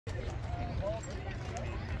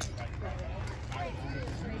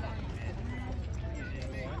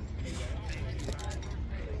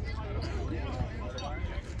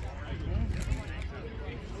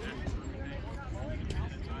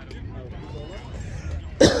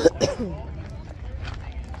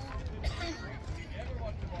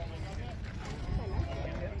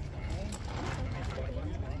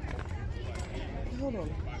Hold on.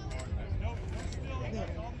 There.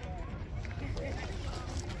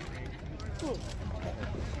 Cool.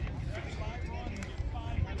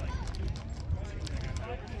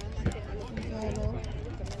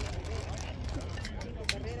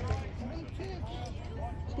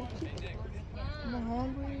 I'm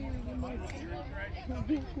hungry.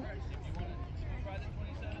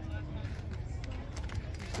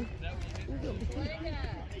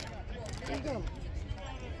 There you go.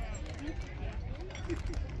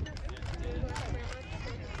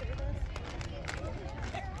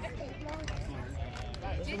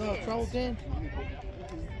 That's enough trouble, then.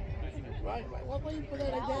 Right. Why you put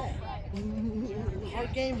that like that?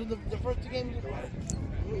 Hard games, the first two games.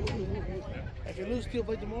 If you lose, still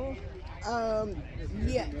play tomorrow.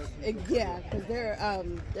 Yes, yeah, because there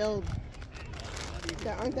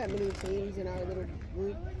aren't that many teams in our little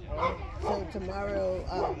group. So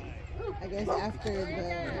tomorrow, I guess after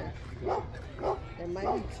there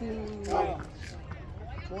might be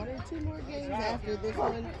one or two more games after this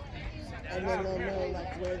one, and then they'll know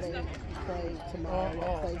like where they play tomorrow,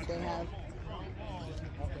 what place they have.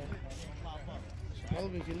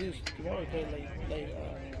 Probably if you lose tomorrow, play late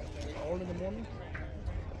all in the morning.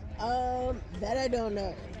 That I don't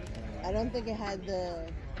know. I don't think it had the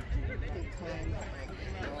time.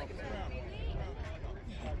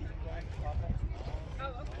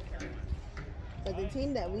 But the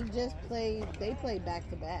team that we just played, they played back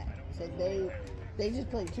to back. So they just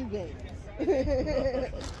played 2 games.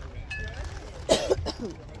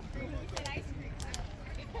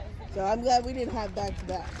 So I'm glad we didn't have back to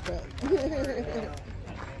back.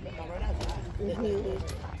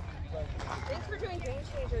 Thanks for doing Game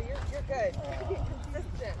Changer. You're good.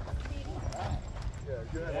 Consistent.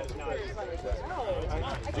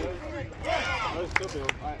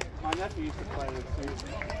 My nephew used to play with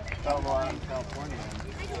Cavalry in California,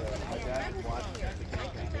 and my dad watched the game.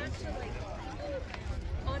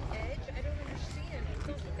 On edge? I don't understand.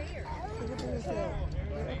 It's not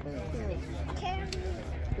fair.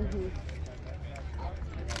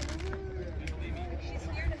 She's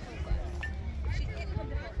here to help us. If she can't come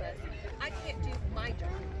to help us, I can't do my job.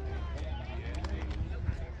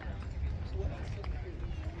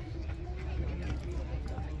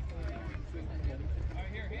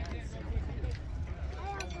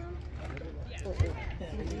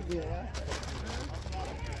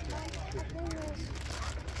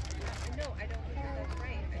 No, I don't think that's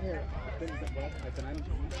right.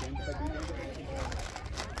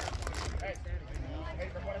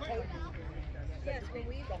 Yes, when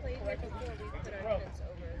we played here before, we put our tents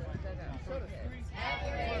over the dugout for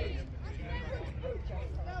kids.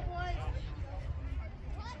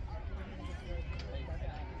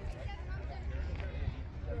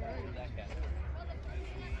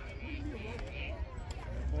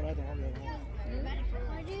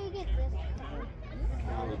 Where do you get this?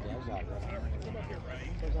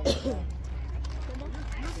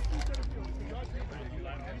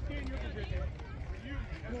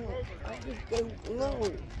 No, I just go low.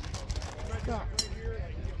 Stop.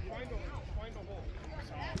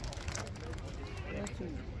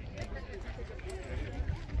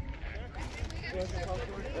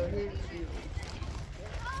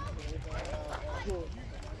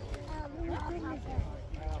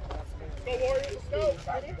 Go Warriors, go!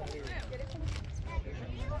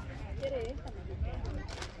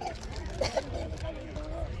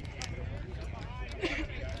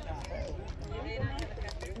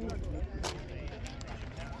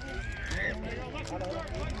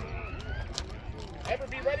 Ever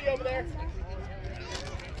be ready over there?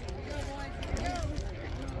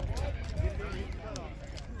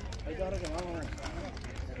 I got it. Is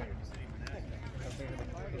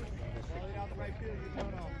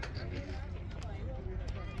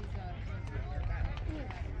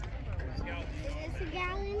this a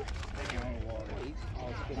gallon?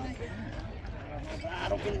 I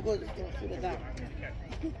don't feel good. Just gonna put it down.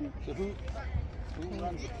 So who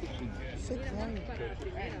runs the kitchen? 6 9.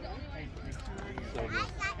 So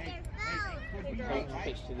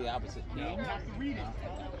pitch to the opposite team?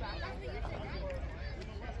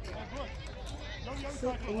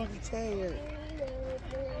 Sit in the chair.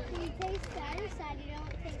 You taste the other side, you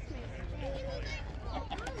don't taste my steak.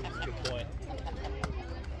 That's a good point.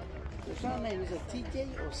 Your son's name is it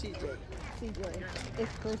TJ or CJ? CJ.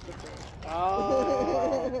 It's Christopher.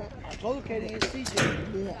 Oh, I told Katie it's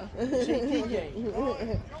CJ. Yeah. Say TJ.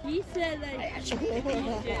 He said like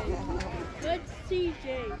CJ. What's CJ?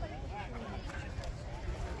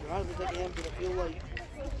 Your husband taking him to the field like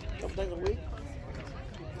a couple days a week?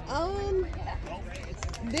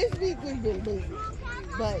 This week we've been busy,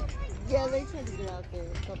 but yeah, they try to get out there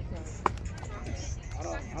a couple times. I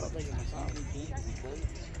don't think it's my son.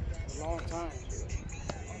 A long time.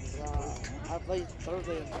 I played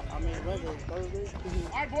Thursday. I mean Wednesday, Thursday.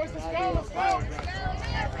 All right, boys, let's I go. did Let's go.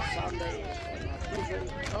 Sunday, Tuesday.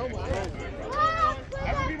 Oh wow.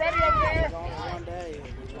 Everybody be ready over there. It was only one day.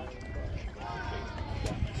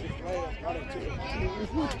 She played probably 2 days.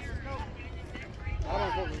 I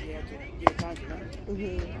don't think we had to get time to that. We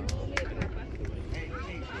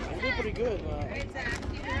did pretty good.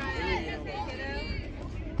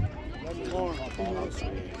 That's more.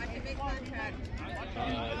 You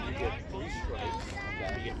get 3 strikes.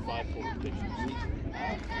 You get 5 total pitches.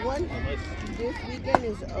 One, this weekend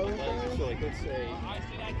is over. So, like, let's say.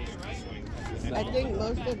 I think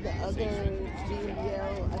most of the other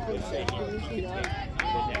GBL, I think they're finishing up.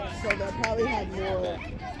 So they'll probably have more.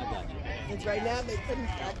 Because right now they couldn't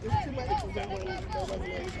practice too much because there wasn't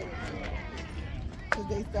anything. Because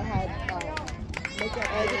they still had makeup.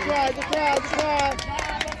 Hey, the crowd.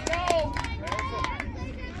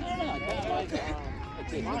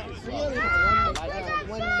 We only had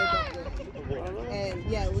one makeup room. And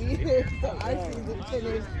yeah, our season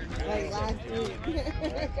finished like last week.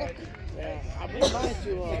 Yeah, I've been trying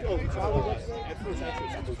to travel at first.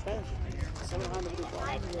 That's expensive.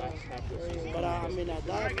 $700. But I mean, that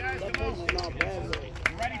place is not bad.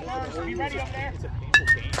 Ready first. Be ready up there. It's a painful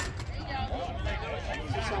game.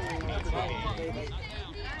 It's something like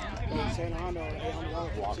 $700 or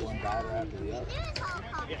 $800. Walk one batter after the other.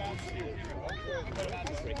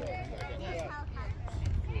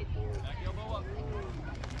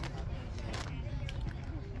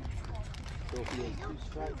 So if he has 2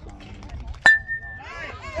 strikes on him,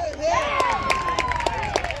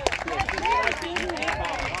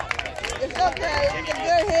 It's okay. It's a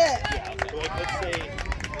good hit. so like, let's say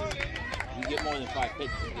you get more than 5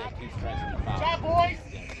 pitches, you get 2 strikes and a foul. Good job, boys.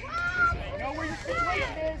 Know where your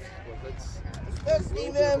situation is. Good,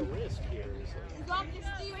 Steven. The risk here is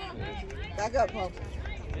Back up, Paul.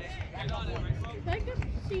 Back up,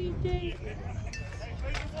 CJ.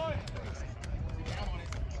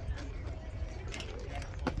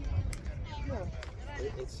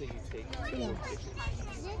 let's say you take 4 pitches,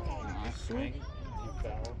 you swing, you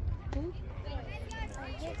foul. Could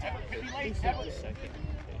be late. The second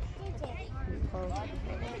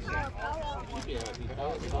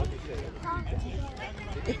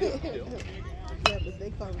Yeah, but they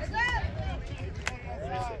call me.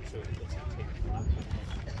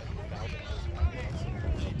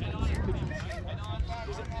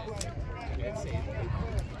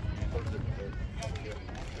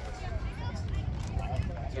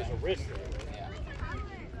 There's a risk there.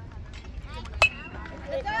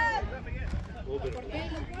 A little bit of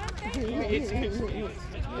it's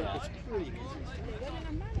pretty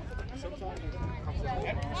consistent. Sometimes it comes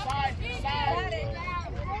out. Side.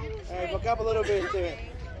 Hey, look up a little bit, Steven.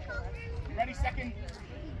 You ready, second?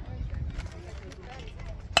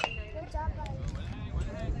 Good job, buddy.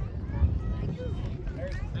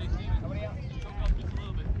 Nobody else.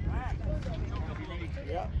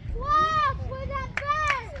 Yeah. Wow, where's that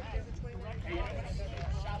bird?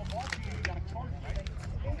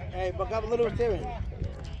 Hey, look up a little bit, Steven.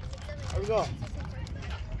 Here we go.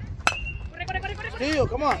 Steal,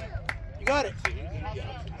 come on. You got it.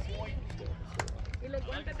 ¿Y los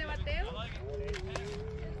guantes de bateo?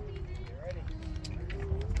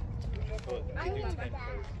 I love that.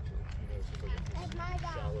 That's my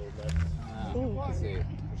dog. Let's see.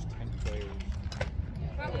 There's 10 players.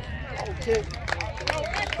 Foul tip.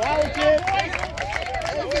 Foul tip.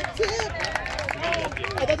 It's a tip.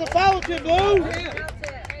 Hey, that's a foul tip, Blue.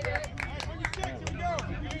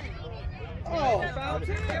 Oh,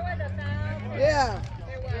 There was a foul. Yeah.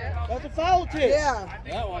 that's a foul tip. Yeah.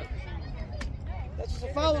 That one. That's just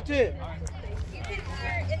a foul tip. You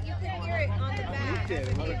can hear it on the back.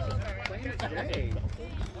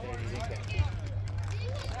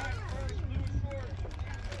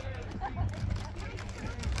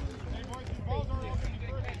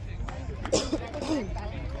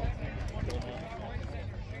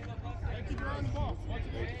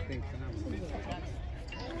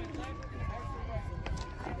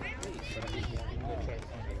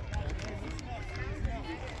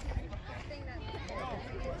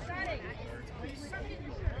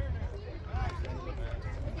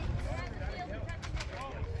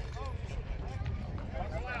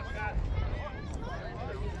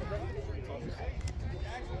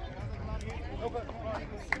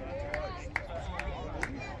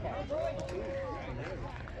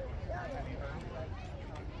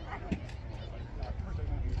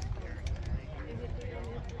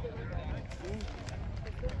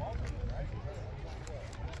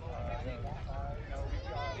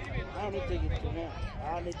 don't need to take it to him.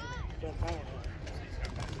 I need to spend time with him.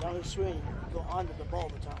 Down his swing, go under the ball all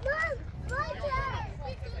the time.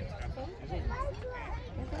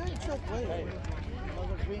 Okay, so play. Hey,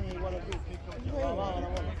 another swing he want to do.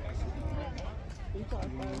 He talks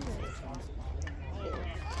about it.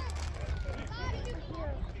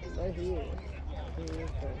 Right here. Here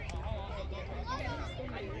is first.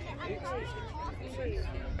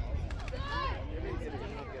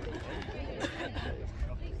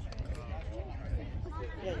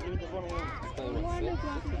 Yeah, give me the one.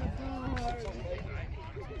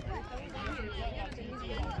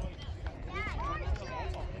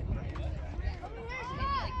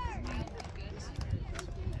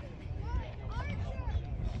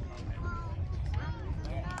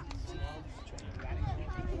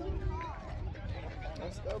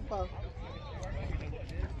 Let's go, Paul.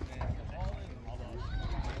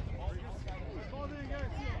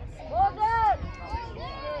 Well done.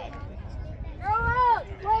 Go up.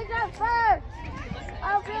 Play that first.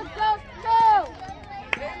 I'll be close too.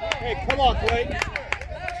 Hey, come on, Clay.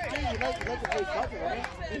 Gee, you like to play soccer, right?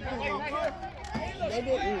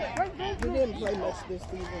 He didn't play much this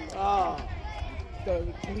season. Ah. So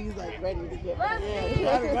he's like ready to get back. Yeah,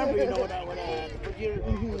 I remember, you know, when the first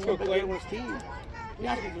year was team. We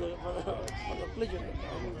asked him for the Flicker, for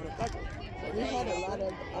the tackle. We had a lot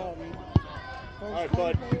of right, first-time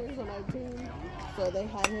bud. players on our team, so they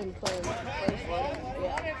had him playing first one.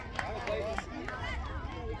 Yeah.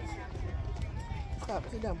 Stop,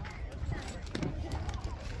 sit down.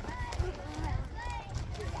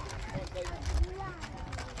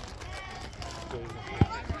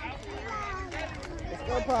 Let's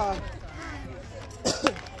go, Paul.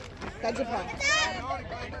 Catch it, Paul.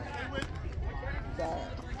 Sorry.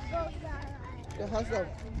 Good hustle.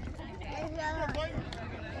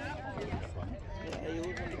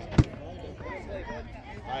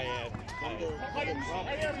 I had.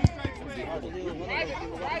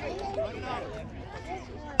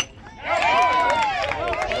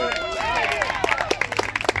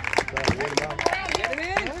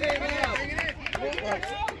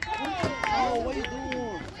 Oh, what are you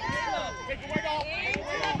doing?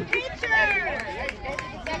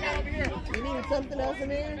 You need something else in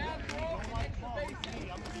there?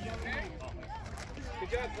 Good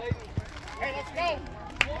job, Clayton. Hey, let's go.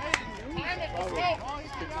 Time it, let's go.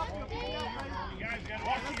 You guys gotta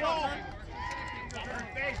watch the ball. Third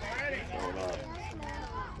base already.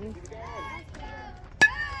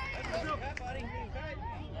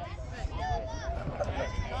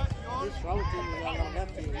 This Robert team is on the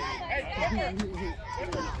left field. Hey,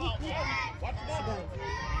 watch the ball.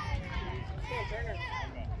 Turner.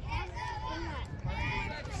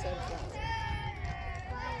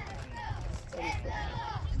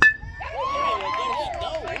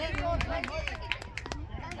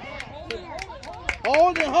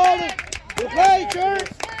 Hold it, hold it. Good play, Kurt.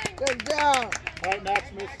 Good job. All right,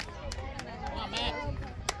 Maximus. Come on, Max.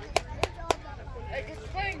 Hey, good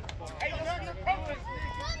swing. Hey, you're focused.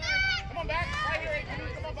 Come on back. Right here,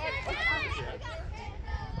 18. Come on, bud.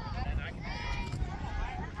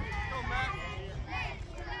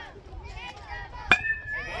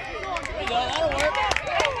 There you go. That'll work.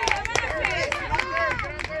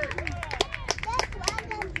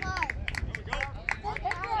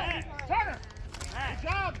 Turner. Good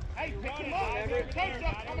job. Hey, pick him up. Coach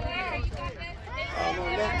up. Come around. Come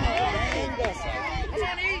on, left Come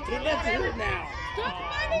on, E. He left it now.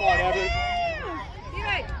 Come on, Everett.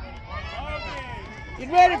 Get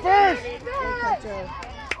ready first. Good catch,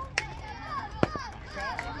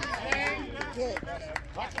 Good.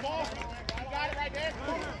 Watch the ball. You got it right there.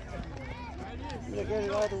 Look at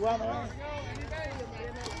it all the run around.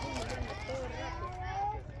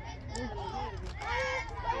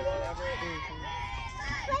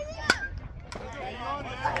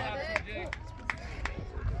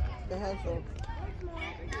 The hustle.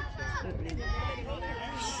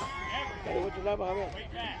 Hey, what you love about it?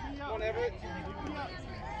 Come on, Everett.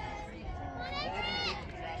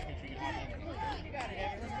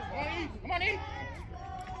 Come on, E.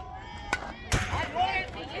 I want it.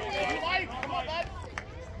 Life. Come on, bud.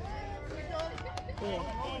 Yeah.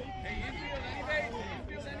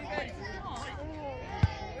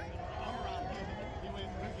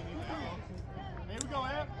 Here we go,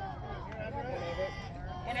 Ev.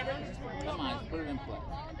 Come on, put it in play.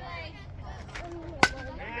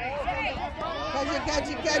 Catch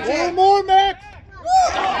it. One more, Max.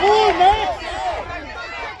 More, Max.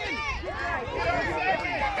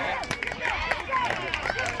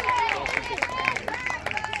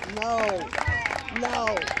 No.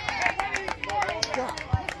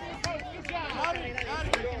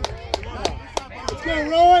 Let's go,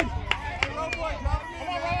 Rowan.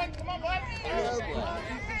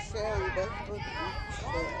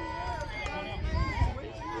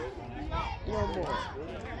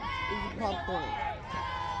 popcorn.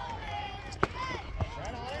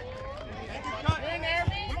 You're in there.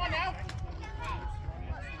 Come on now.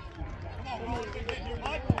 Come on, get in here,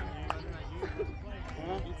 bud.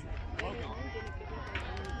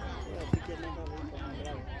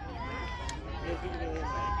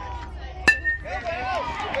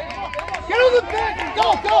 Get on the back! Go,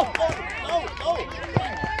 go! Go.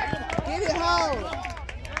 Get it home.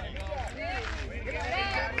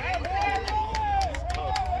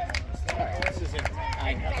 This isn't. I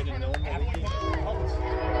didn't know him.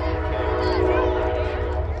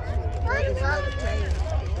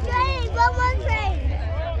 Train, one more train.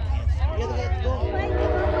 You gotta get going.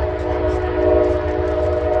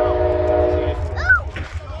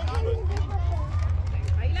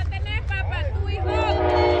 Ahí la tenés, papá, tu hijo.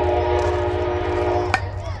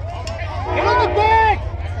 Get on the back!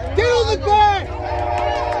 Get on the back!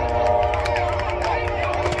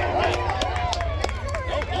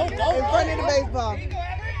 In front of the baseball.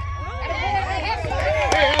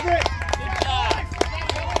 Hey, Everett!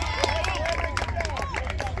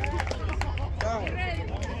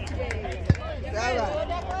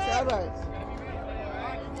 All right.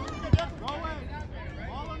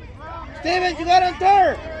 Steven, you got on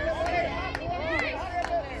third!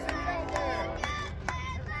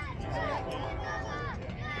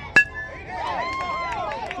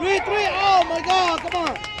 Three! Oh my God! Come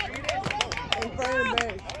on! In front of the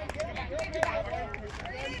base.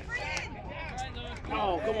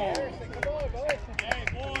 Oh, come on! Hey,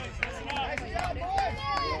 boys, listen up.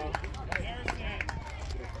 Harrison.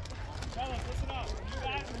 Fellas, listen up. You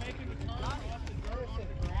guys are making the turn off the dirt.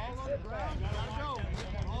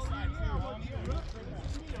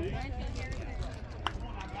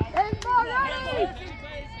 Baseball ready.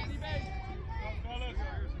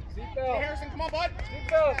 Hey, Harrison, come on, bud. Hey,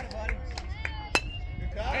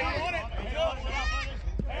 you're on it.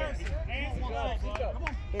 Harrison, hands on the ball, bud. Come on.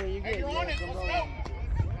 Here, you Hey, get you're on it. Let's go.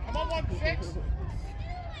 Come on, 1-6.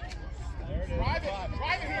 Drive it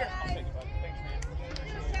here.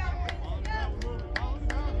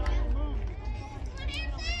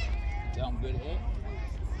 Sound good, eh?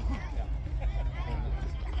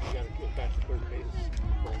 You gotta get back to third base.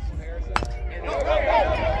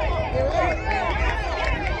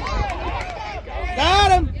 Got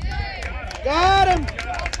him! Got him!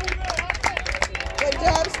 Good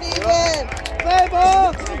job, Steven. Play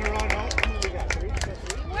ball!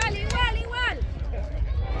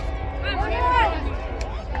 Igual.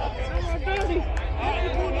 Vamos.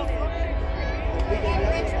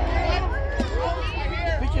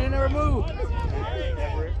 Pitcher didn't never move.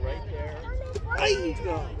 Everett right there. There you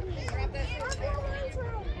go.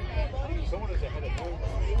 Someone is ahead of home.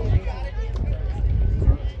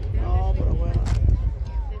 No, pero bueno.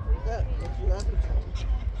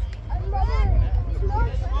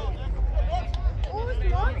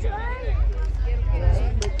 Small train.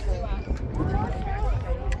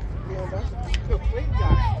 Go, Clayton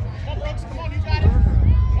got it. Come on, Brooks. Come on, you got it.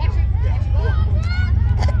 Watch it.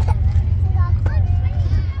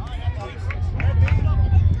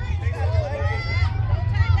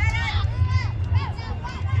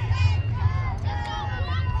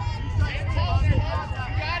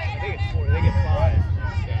 They get 4. They get 5.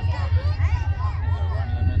 Run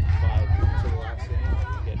them in 5 to the last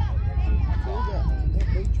inning. Get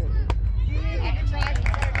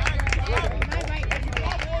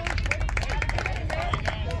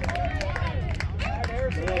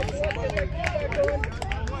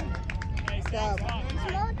Stop.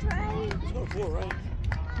 Small train. Let's go 4, right?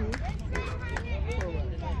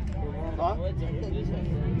 Huh?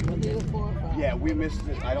 Either 4 or 5. Yeah, we missed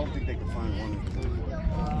it. I don't think they could find one.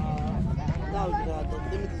 No, the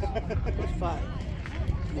limit is 5.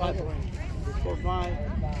 5 range. 4, 5.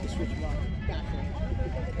 You switch them out.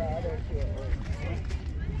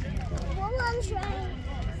 One train.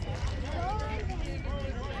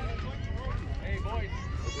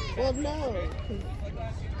 Well, no.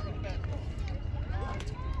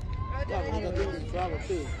 Yeah, but you got to travel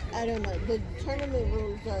too. I don't know. The tournament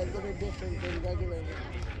rules are a little different than regular rules.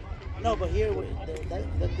 No, but here,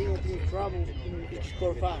 the deal with the travel, you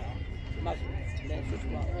score 5. Maximum. And then switch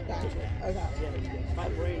them out. Gotcha. Okay. Yeah,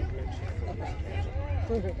 5 range.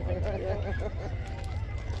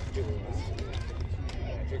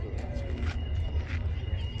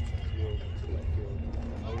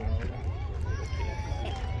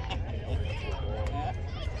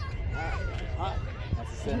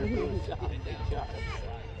 That's a center field shot. Big shot.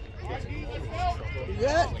 You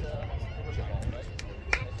good?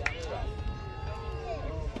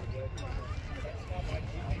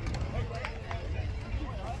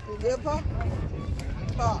 You good, Pop?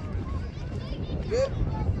 Pop. Good?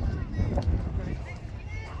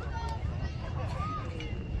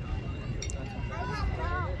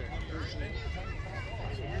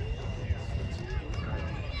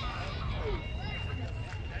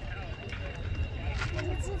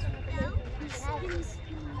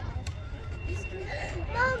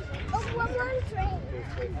 Mom, one more train.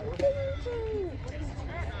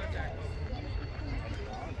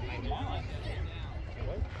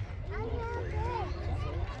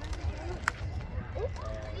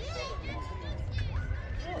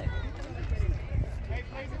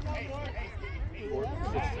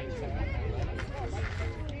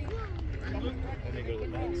 And they go to the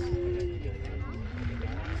Mets.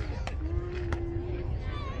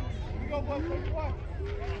 Go,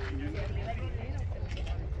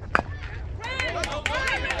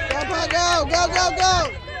 go, go, go!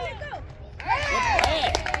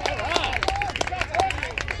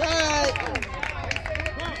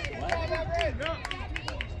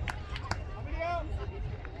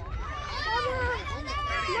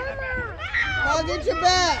 I'll get you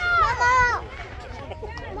back.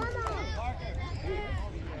 Mama!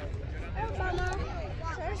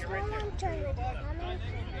 There's one more train.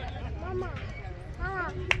 Mama.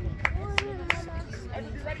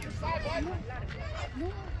 No,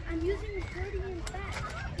 I'm using the 30 and fast.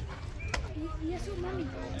 Yes, mommy.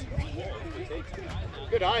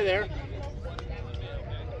 Good eye there.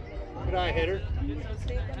 Good eye, hitter.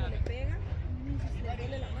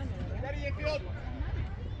 Ready, infield.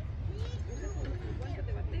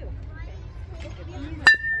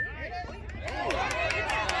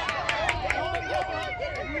 No, Caleb sat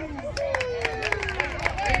there and he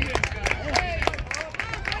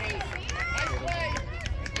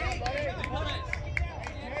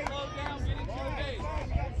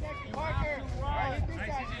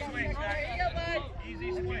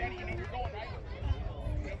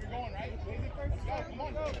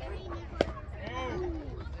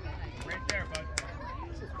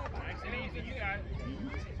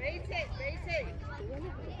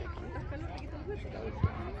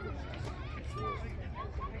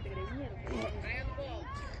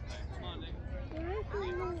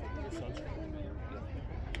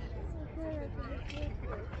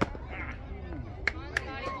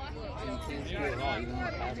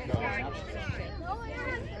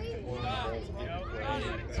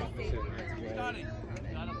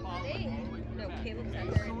Caleb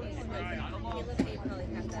made probably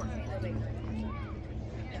half that.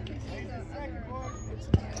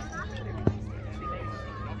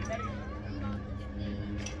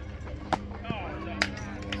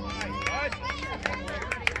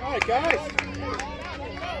 All right, guys.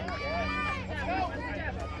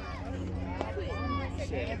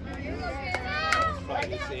 Probably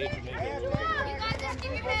this age, maybe.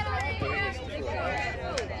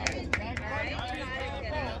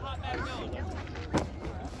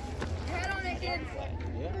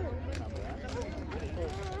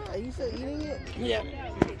 Are you still eating it? Yeah.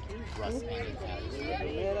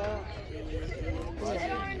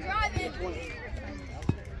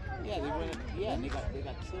 Yeah, they went. Yeah, and they got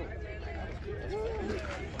killed. You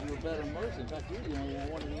were better than most. In fact, you were the only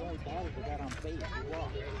one of the only guys that got on base. You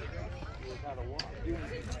walked. You was how to walk. They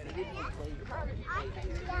didn't even play.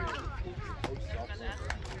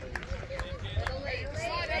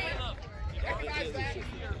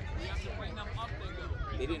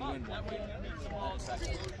 They didn't win one game. In fact,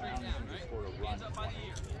 they scored a run.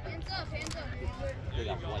 Hands up. They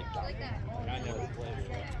got wiped out. Like that. I never played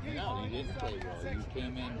well. No, you didn't play well. You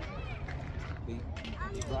came in. They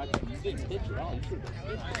brought you. You didn't pitch at all. You should have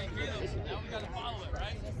pitched. Now we got to follow it,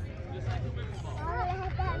 right?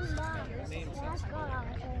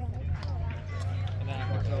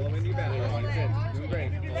 Following you back. Doing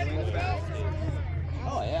great. Following you back.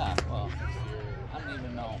 Oh yeah. Well, I don't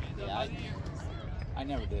even know. Yeah, I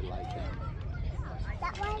never did like him.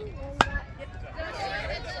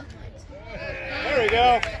 There we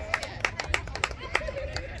go.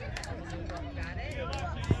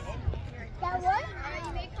 That one?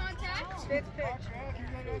 You make contact? Fifth pitch.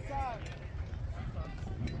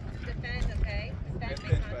 Defend, okay? Defend,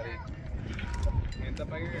 make contact. Hands up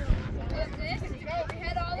by your ear. Lift it.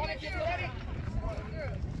 Head all the way through.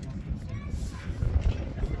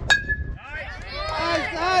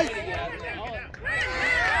 Nice.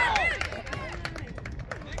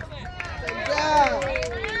 Good job.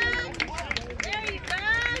 There you go,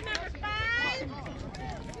 number 5.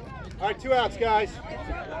 All right, 2 outs, guys.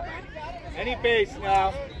 Any base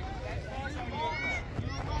now.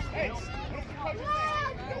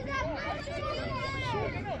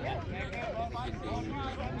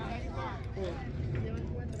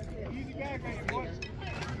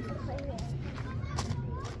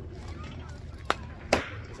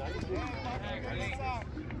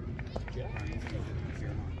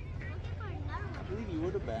 I believe you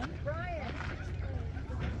would have been.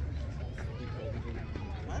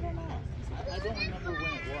 I don't know. I don't remember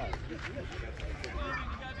when.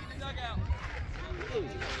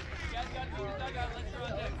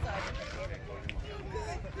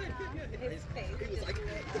 His face. He was like,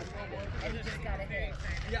 and he just got a hit.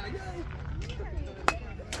 Yeah, I know.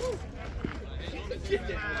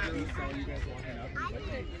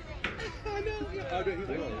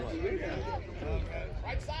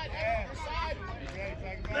 Right side, left side.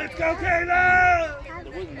 Let's go, Caleb! There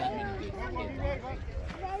wasn't that many good kids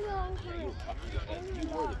on the team. You worried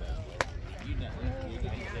about it. You know, you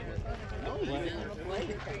didn't say that. No, he didn't want to play.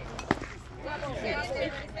 Stay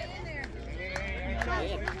in there. They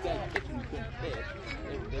had two guys pitching who couldn't pitch.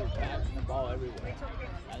 They were passing the ball everywhere.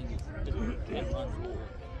 I think it's just a 10-run rule.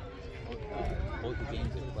 Both the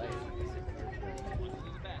games they played.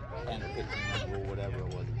 10 or 15-run rule, whatever it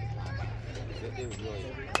was at the time. They were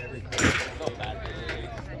really so bad.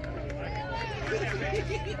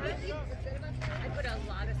 I put a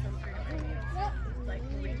lot of sunscreen on my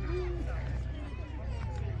hands.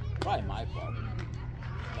 Probably my fault.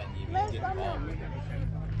 Letting you Let's get go, involved Mom. with it.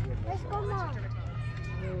 Let's go, Mom.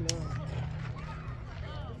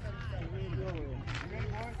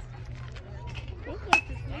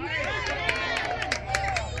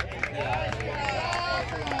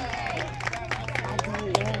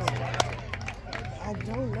 I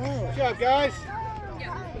don't know. Good job, guys.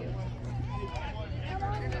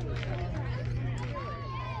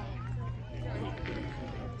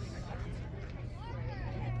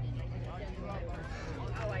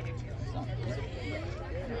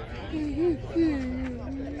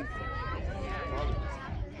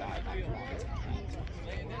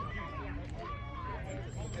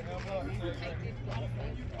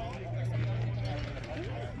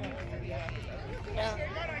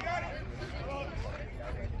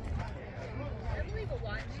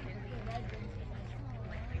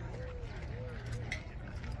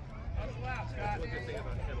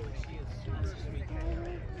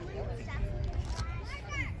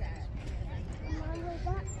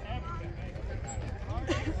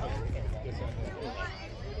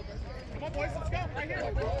 Come on, boys, let's go. Right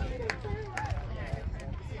here.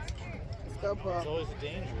 Let's go, Paul. It's always a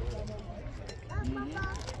danger.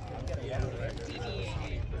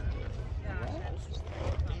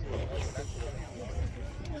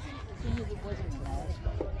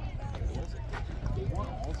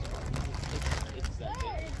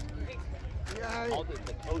 All the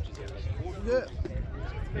coaches are like 40. Good.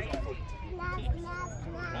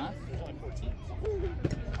 Huh?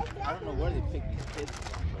 I don't know where they picked these kids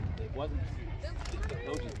from, but it wasn't the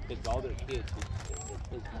coaches picked all their kids.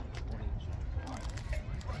 They picked one each.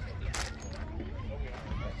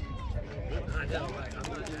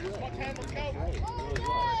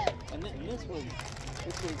 And this was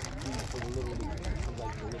for the little league,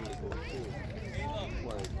 like the little league over too,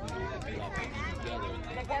 where we have together.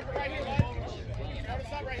 Come on, Parker, right here, bud. Start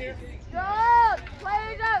us up right here. Go! Play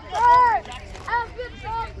that first! And get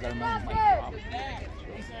some Because I remember Mike Robbins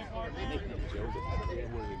making a joke about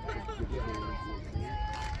it.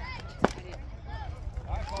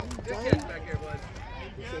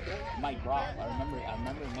 Mike Robb, I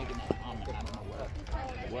remember making that comment. I don't know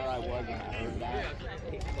where I was when I heard that.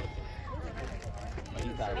 But he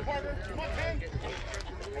thought it was Parker, come on, 10.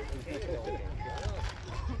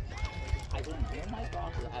 I didn't hear Mike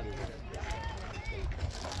Robb, or I didn't.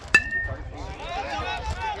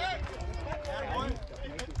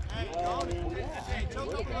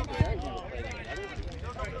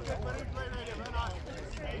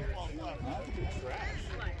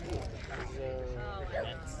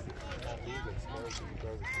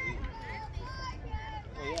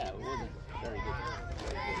 Well, yeah, it wasn't very good.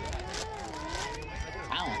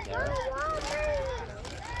 Talent there.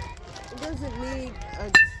 It doesn't need a...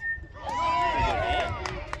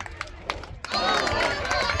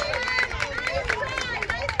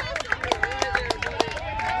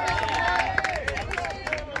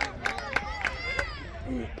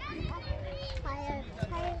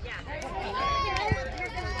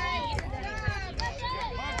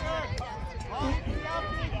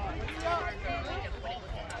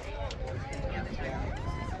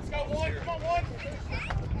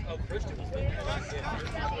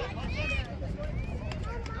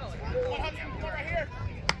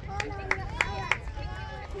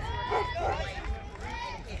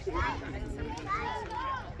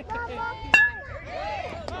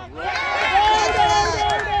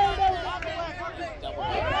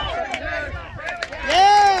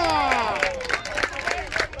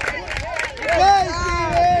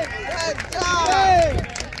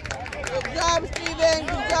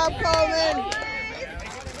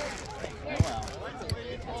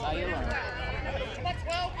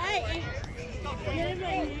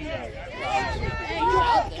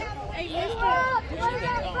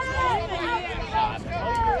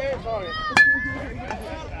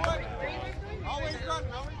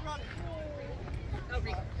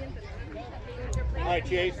 right,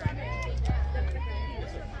 Chase.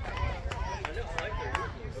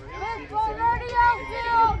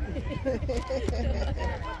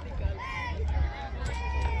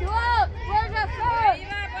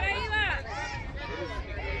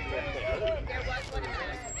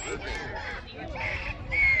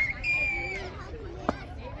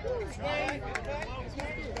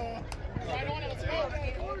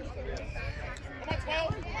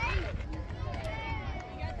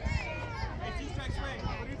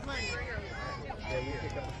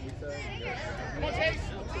 Come on, Chase.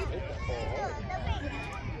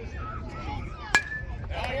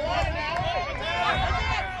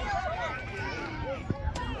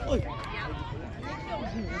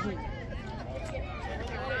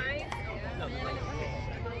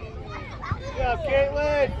 Good job,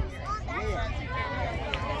 Caitlin.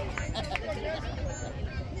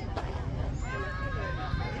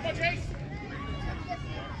 Come on, Chase.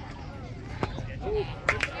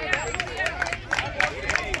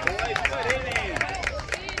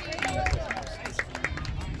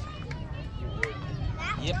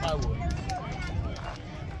 Yep, I would.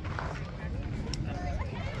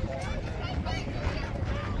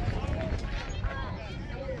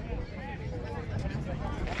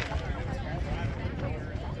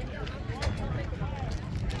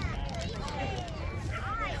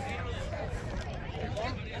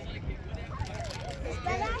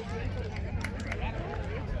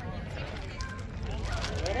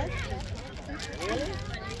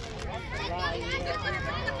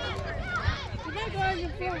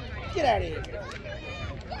 Get out of here.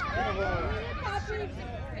 I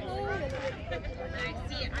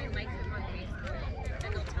see it, I like them on Facebook.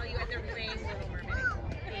 And they'll tell you what they're playing Little Mermaid.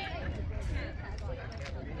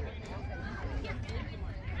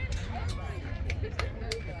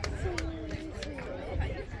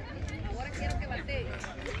 Ahora quiero que bate.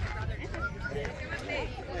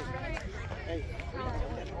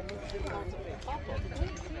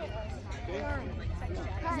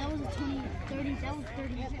 That was a 20, 30, that was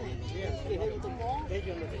 30. They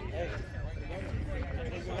can look at hey.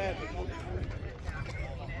 They can have it.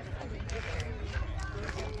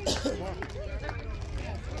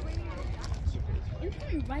 You're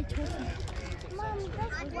coming right towards me. Mom,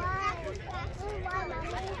 that's why.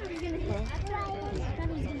 You're gonna hit. I thought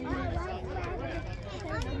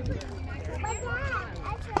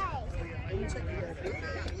it was gonna hit.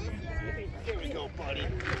 Here we go, buddy.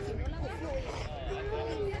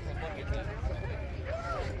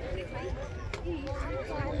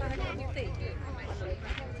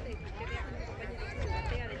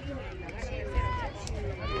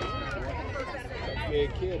 Big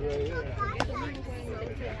kid right here.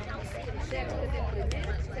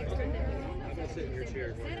 I'm gonna sit in your chair.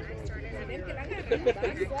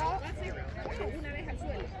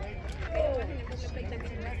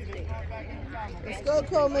 Let's go,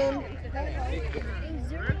 Coleman.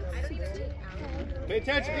 Pay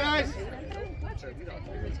attention, guys.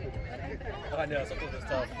 I know, sometimes it's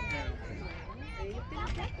tough.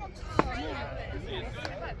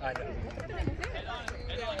 I know.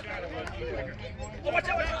 Oh, watch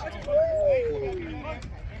out, watch out, watch out.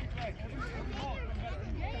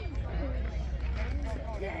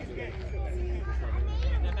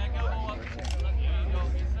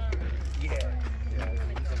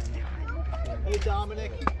 Hey,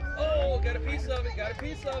 Dominic. Oh, got a piece of it, got a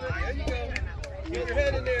piece of it. There you go. Get your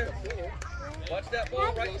head in there. Watch that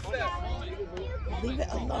ball right in step. Leave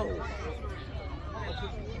it alone.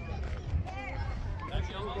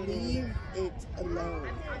 Leave it alone.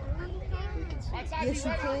 Yes,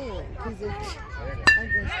 you can. Because it's.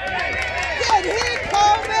 Good hit,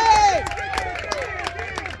 Coleman!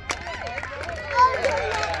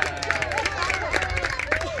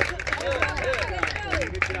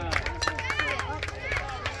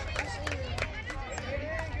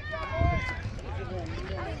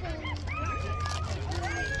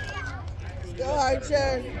 Go,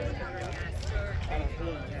 Archer.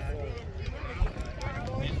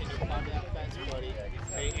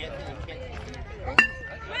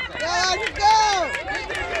 Go, Archer, go!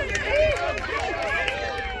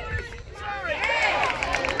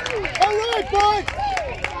 All right, boys.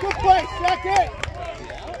 Good play, second.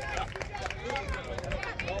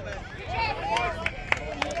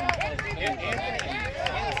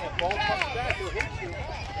 The ball comes back, we'll hit you.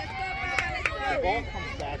 The ball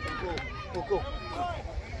comes back and go.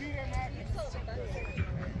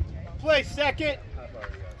 Play second.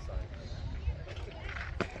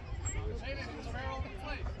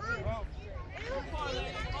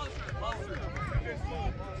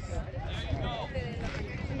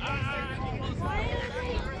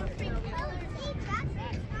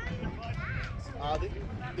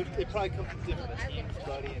 They probably come from different teams,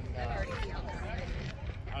 buddy, and I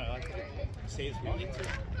don't know, I think it saves money too.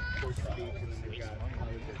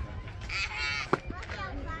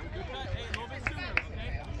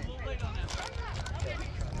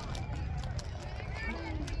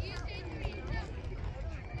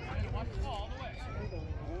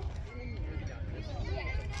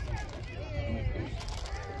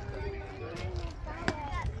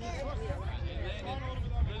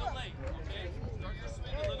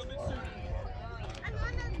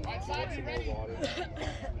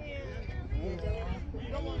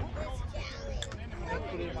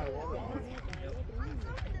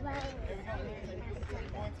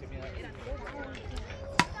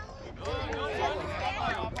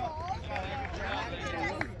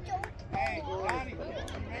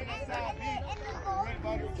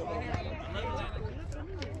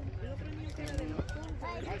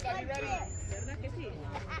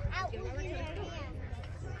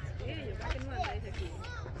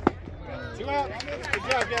 Two out. Good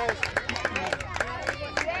job, guys.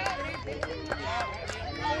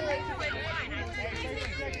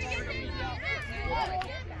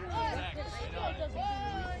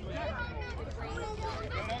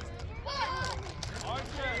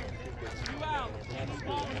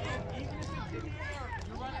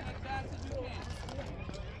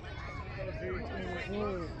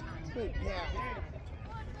 Good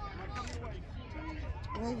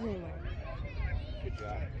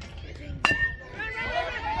job.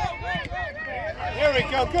 There we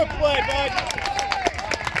go. Good play, bud.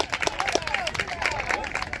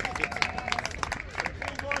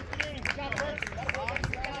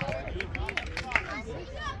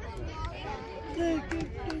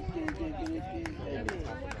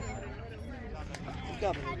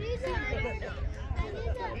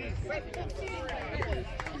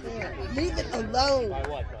 Leave it alone. By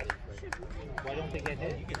what, buddy? Why don't they get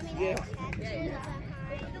hit? Yeah.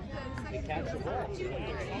 They catch the ball.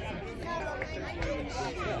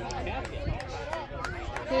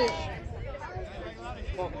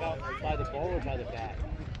 Talk about by the ball or by the bat?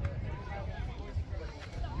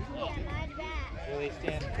 So they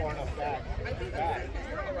stand far enough back. Back.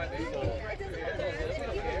 So,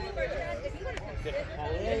 different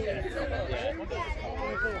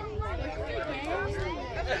colors.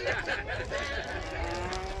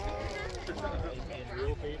 In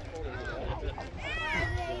real baseball,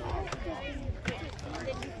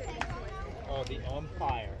 oh, the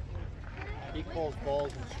umpire. He calls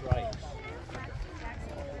balls and strikes.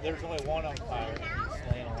 There's only one umpire, and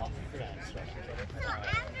he's laying along the fence.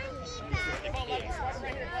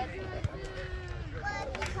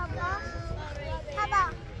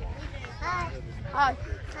 Hi.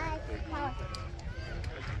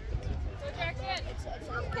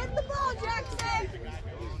 Get the ball, Jackson!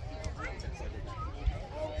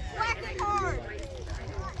 Whack it hard!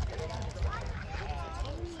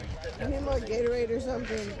 You need more Gatorade or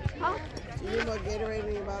something? Huh? You need more Gatorade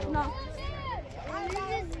in your bottle? No.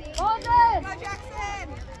 Hold it! Go, Jackson!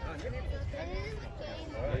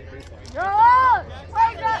 You're up!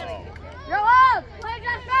 Play Jackson! You're up! Play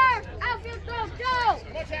Jackson! Outfield throw, go!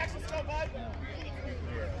 Come on, Jackson, let's go, bud.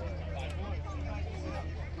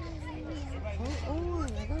 Oh, I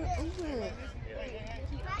got it open.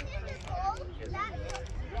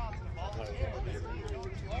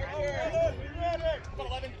 Come on,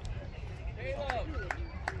 11.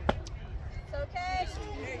 It's okay.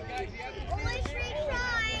 Only straight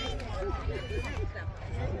tries.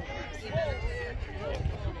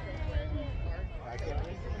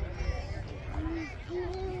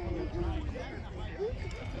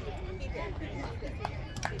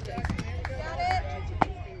 Got it.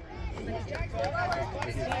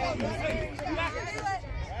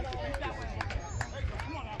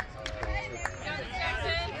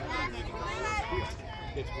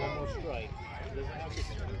 Gets one more strike. He doesn't have to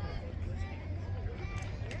strike.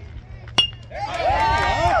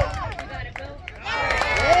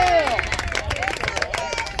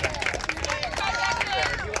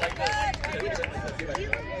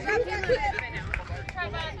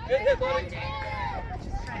 Good hit, buddy.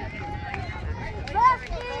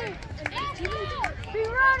 Be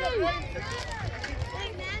ready!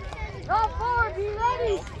 Go forward, be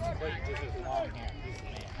ready!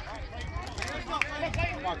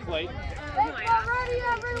 Come on, Clayton. Let's get ready,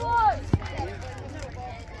 everyone!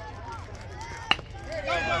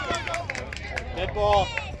 Dead ball.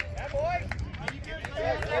 That boy.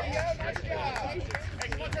 There you go. Nice job. Hey,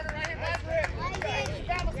 come on, turn it right hand. Let's go.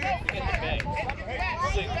 Get the base.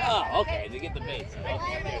 Oh, okay, to get the base.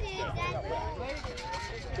 Okay.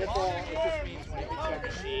 Dead ball. It just means when he gets on the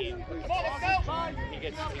sheet, Come on, let's go. he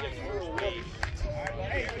gets first base.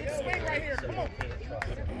 Hey, swing right here. Come on.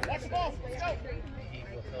 Watch the ball. Let's go.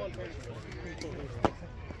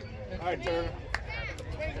 All right, Turner.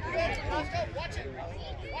 Swing. Let's go. Watch it.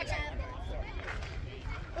 Watch it.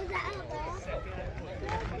 Is that a ball?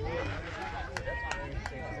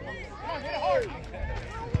 Come on, hit it hard.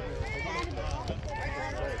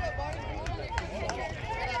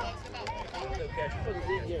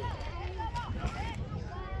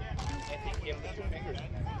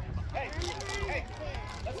 Hey, hey,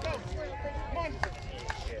 let's go. Come on.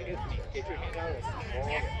 Get your hand out of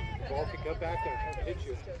the ball can come back there and hit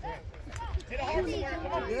you. Hit it hard somewhere.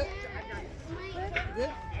 Come on. Good.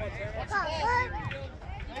 Good. Watch the ball.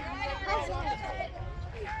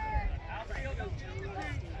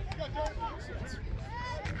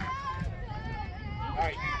 All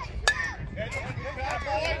right.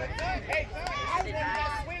 Hey,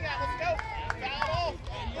 swing out. Let's go. Foul off.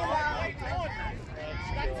 Come on.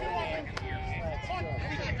 Got 2 on him. Come on.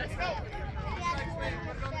 Let's go.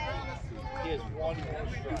 He has 1 more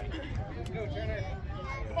strike.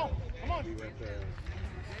 Come on. Come on.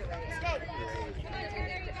 Let's go.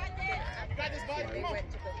 You got this, bud. Come on.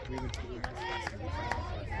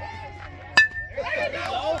 There you go.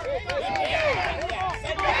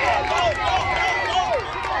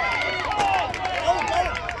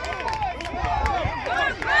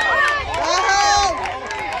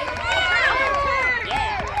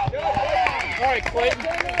 All right, Clayton.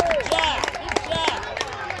 Good job.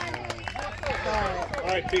 All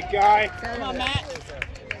right, big guy. Come on, Matt.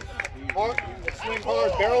 Hard, swing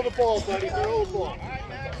hard. Barrel the ball, buddy. Barrel the ball.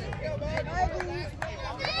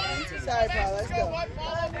 Sorry, Paul. Let's go.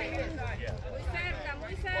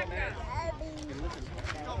 Muy cerca.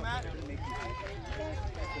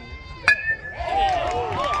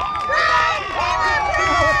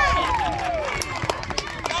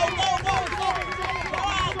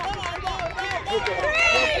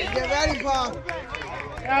 Get ready, Paul.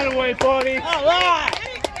 Out of the way, buddy. All right.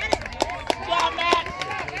 Good job, Matt.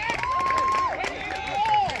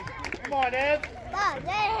 Come on, Ed. Paul,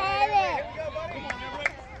 they had it.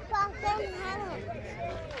 Paul, they had it.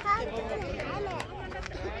 Paul, they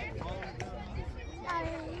had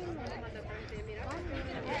it.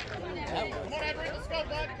 Come on, Everett. Let's go,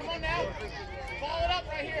 bud. Come on now. Follow it up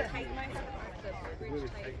right here.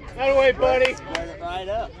 Out of the way, buddy. Right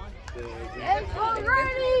up. It's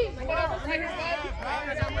already. Come on, Everett. Right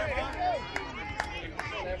here,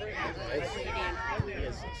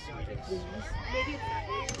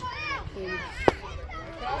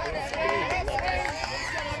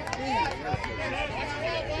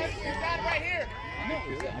 You got it right here.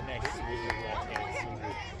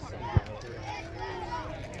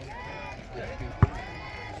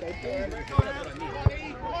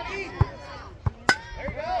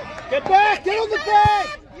 Get back. Get on the bag.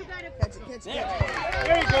 Catch it.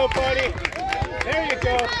 There you go, buddy. There you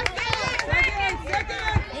go.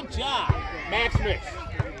 Good job. Maximus.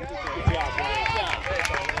 Good job, buddy.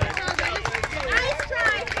 Nice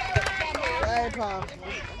try. Right, Paul.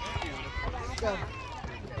 Let's go.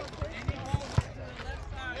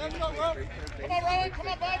 Come on, Rowan. Come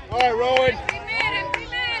on, bud. All right, Rowan. Primera.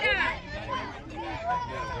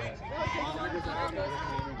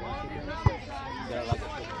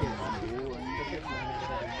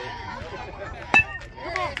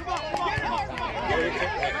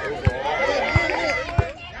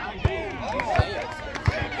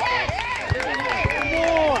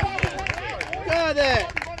 Got it.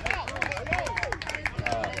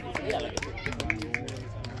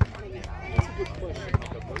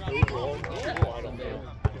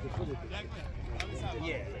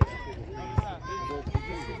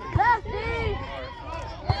 Lefty.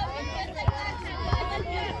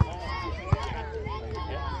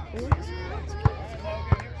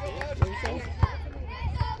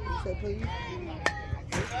 So please.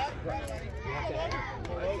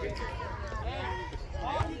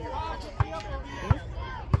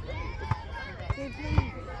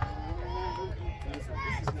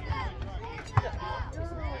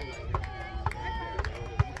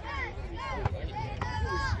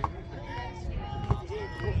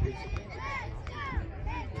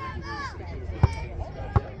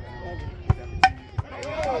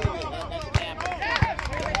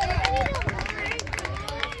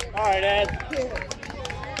 All right, Ed.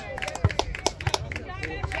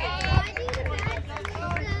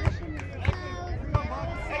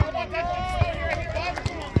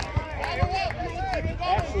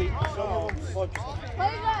 Actually, some of them flips.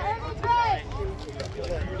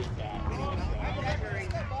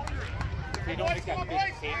 They don't make that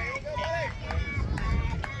big kick.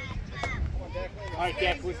 All right,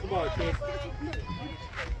 Deck, where's the ball, kid?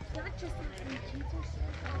 Not just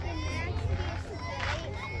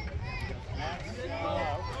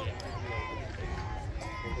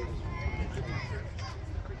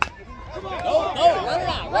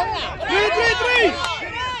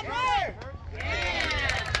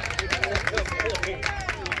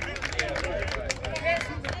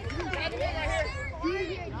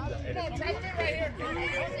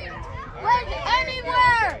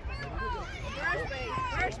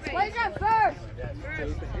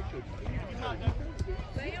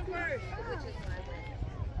Play him first, which is my win.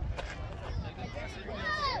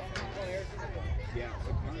 Yeah, so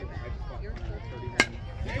I just fought 39.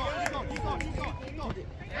 Keep going.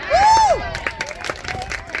 Woo!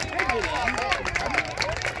 Good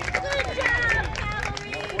job,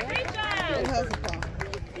 Cavalry. Great job. It has a problem.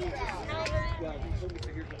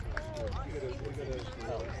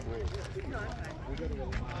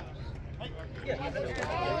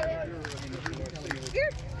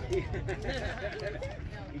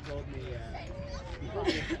 He told me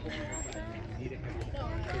he needed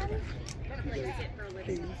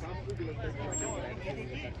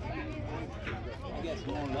I guess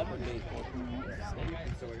more 11 baseball from state.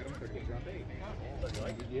 so I got him for drop 8.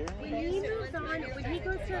 When he moves on, when he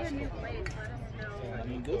goes to the new place, let us know. I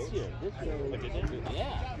mean, this year,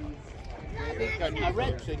 yeah.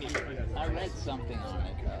 I read something on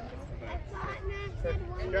it.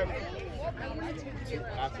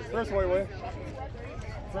 First away, Will.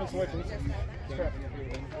 First away, please. Strap.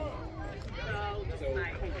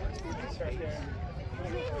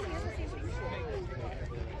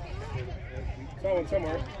 Saw one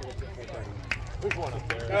somewhere. There's one up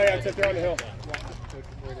there. Oh yeah, it's up there on the hill.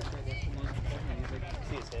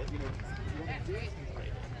 See his head?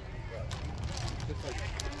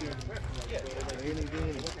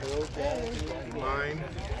 Mine.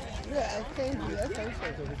 Yeah, that's Kenzie. That's her.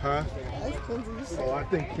 Huh? That's Kenzie. Oh, I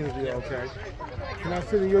think Kenzie okay. Can I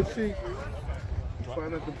sit in your seat?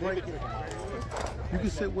 Find out the break. You can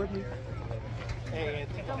sit with me. Hey,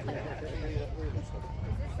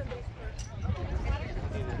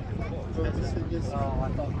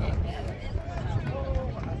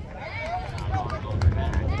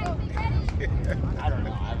 I don't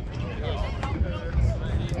know.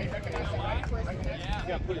 You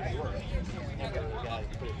gotta put it to work. You gotta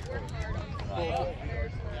put it to work.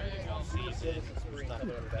 It's not a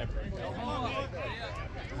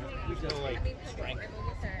there's no like strength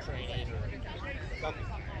training or nothing.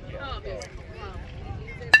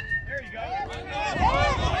 There you go.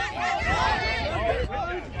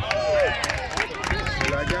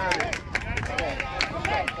 I got it.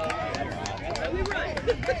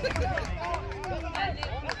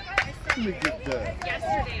 Let me get that.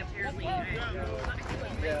 Yesterday, apparently.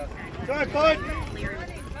 Yeah. Try, bud.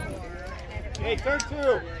 Hey, turn 2.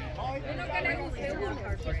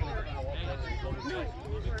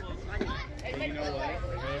 Hey, you know what?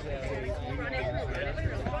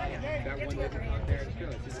 That one that's out there is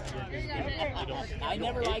good. I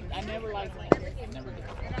never liked Lance. I never did.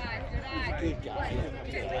 He's a good guy.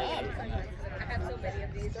 I have so many of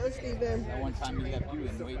these. Go, Steven. That one time he left you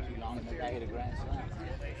in way too long and the guy hit a grand slam.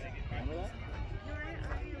 Remember that?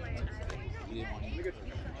 You didn't want to use it.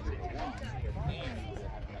 You would have won. And you would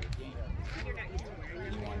have another game.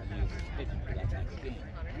 And you wanted to use his pitching for that next game.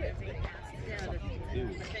 Something to do.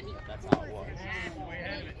 That's how it was.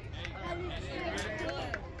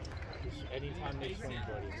 Anytime they swing,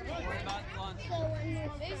 buddy. Head on,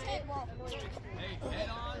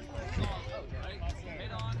 solid, right?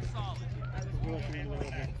 Head on, solid.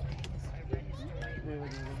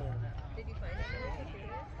 Did you find it?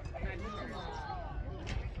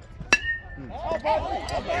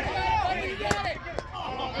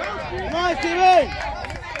 Come on, Steven!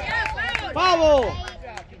 Foul!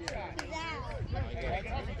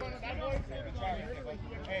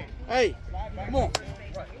 Hey, come on.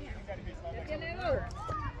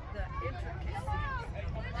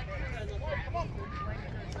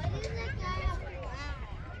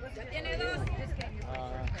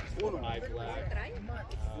 My black.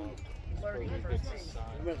 It gets the sun.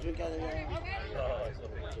 Oh, it's a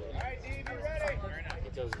little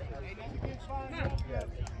it doesn't.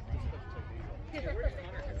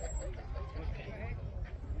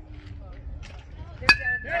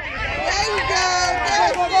 There you go.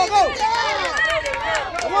 Go, go, go.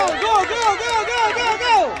 Come on, go, go, go, go, go,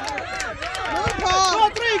 go. Move, Paul. Go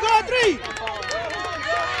 3, go 3.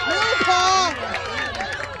 Move, Paul.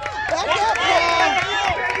 Back up, Paul.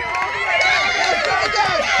 Let's go,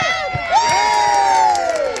 guys.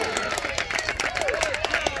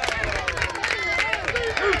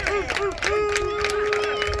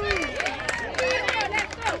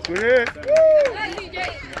 Good.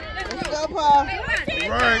 Let's go, Paul.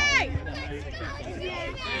 Right.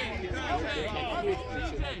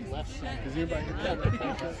 Does anybody get that?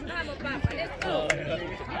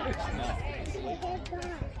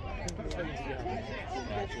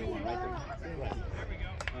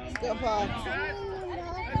 Let's go, Paul.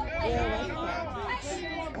 Yeah,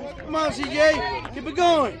 Come on, CJ. Keep it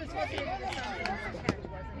going.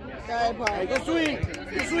 sorry, Paul. Hey, go swing.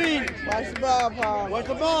 Go swing. Watch the ball, Paul. Watch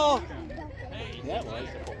the ball. That was.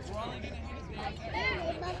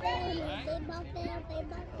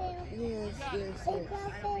 Yes, yes,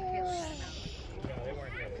 yes.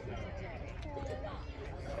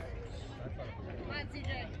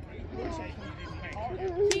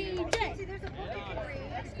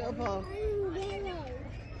 Let's go, Paul.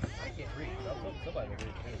 Somebody will read it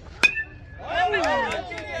too.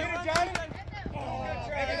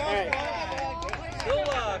 Still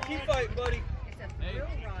keep fighting, buddy.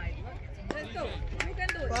 Let's go. You can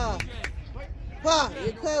do it. Pa. Pa,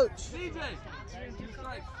 your coach. CJ, 2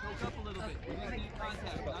 strikes. Poke up a little bit. We just need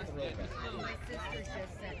contact. Not scared. Just a little. My sister just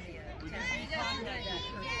sent me a text that her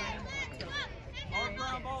son took Hard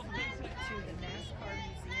ground balls. to the NASCAR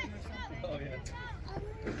museum or something. Oh, yeah. And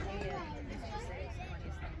it's just the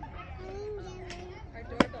funniest thing. Our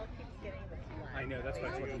doorbell keeps getting the flag. I know, that's what I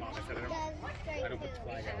told your mom. I said I don't put the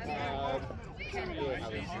flag out. That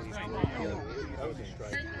was a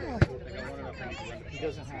strike. He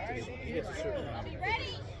doesn't have to. He gets a certain amount.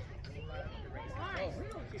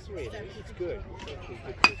 It's great. It's good.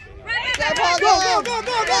 Go, Paul, go, go, go,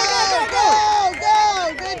 go, go, go, go.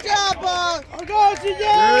 Good job, Paul. I'll go, CJ.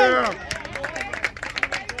 Yeah.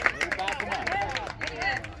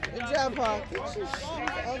 Good job, Paul. Get your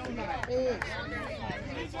shit off my head.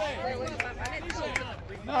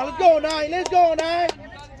 No, let's go, Nye. Let's go, Nye.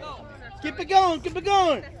 Keep it going. Keep it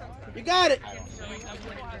going. You got it.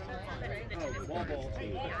 Ball ball.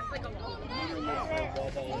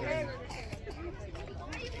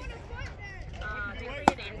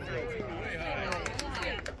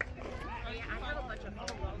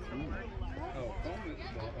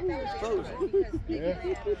 Yeah.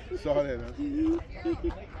 Saw that.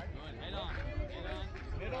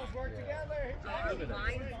 Our lines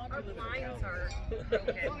are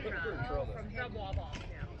broken from the wall ball.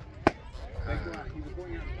 He was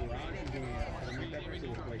going out in the garage and doing that. I mean, that person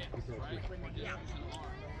was like, Yeah.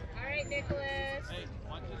 All right, Nicholas. Hey,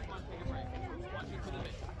 watch this one. Take a break. Watch it for the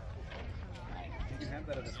bit. you can have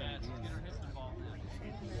that at the same Get time. her hips involved now. Hey,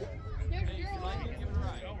 if you like it, give it a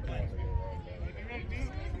ride.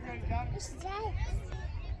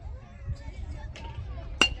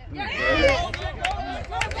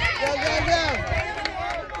 Go, go, go.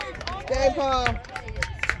 Stay, Paul.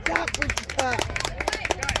 Stop with your cup.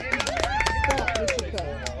 Stop with your cup.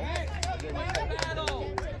 Battle,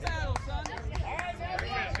 son.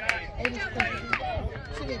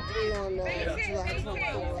 She did 3 on July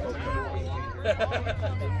 24th.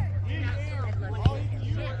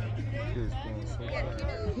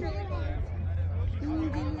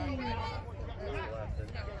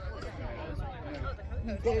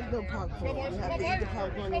 There's no popcorn. You have to eat the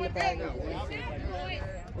popcorn in the bag.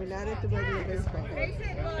 We're not at the regular baseball.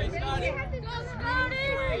 Hey, Scotty.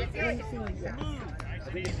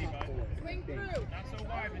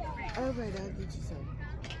 All right, I'll get you some.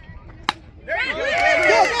 Go, go,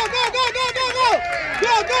 go, go, go, go, go, go.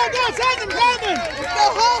 Go, go, go. Send him, send him. Let's go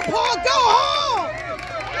home, Paul. Go home.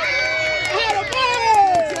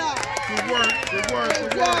 Good work. Good work. Good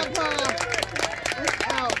Good job, work. Paul. It's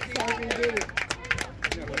out so I can get it.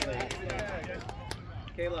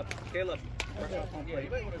 Caleb. Brush off home plate.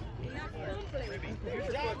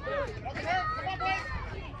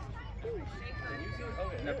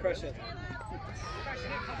 Now press it.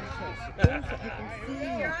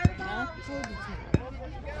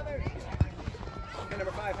 Okay,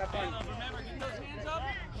 number 5, have fun. Remember, get those hands up.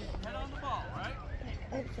 Head on the ball, right?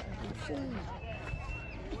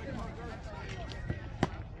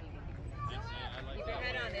 Keep your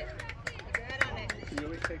head on it. Keep your head on it. You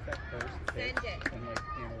always take that first Send it. and like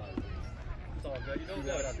analyze it. It's all good. You don't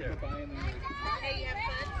go out there. Hey, you have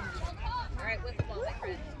fun? All right, with the ball, my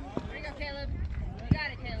friend. There you go, Caleb. You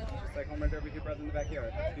got it, Caleb. It's like home run derby with your brother in the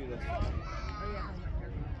backyard. Let's do this.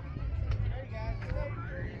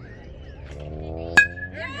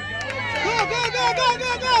 Go, go, go, go,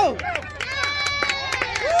 go, go.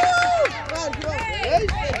 Woo! Good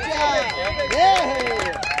job.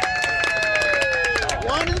 Yeah.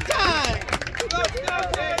 One at a time.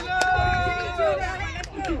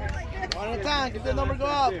 One at a time. Get the number go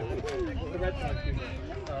up. The Red Sox do that.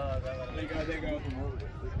 There you go.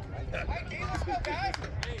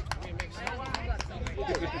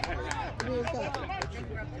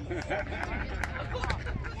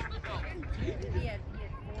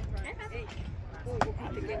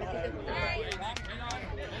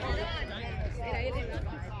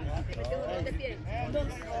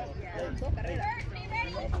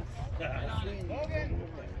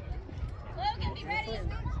 Logan, be ready.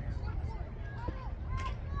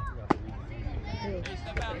 Hey,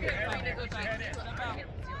 step out. Step out.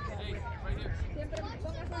 Hey, right here.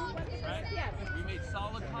 Right? We made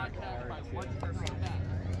solid contact by 1%.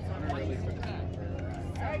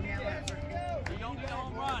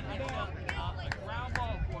 run. I need a ground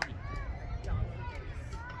ball for me.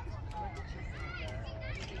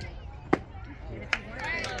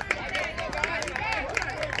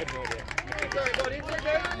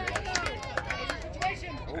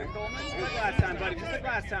 Just last time, buddy. Just like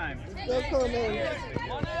last time. Go Coleman.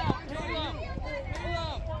 One out. Pull up. Pull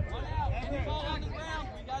up. One out. Get the ball on the ground.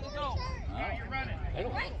 We got to go. You're running.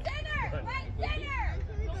 Right center! Right center!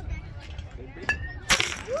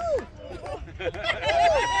 Woo!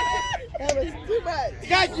 That was too much.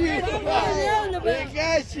 Got you! Yeah, They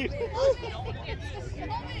got you!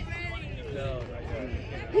 No, not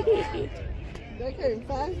yet. They came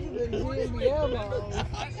faster than GMBL balls.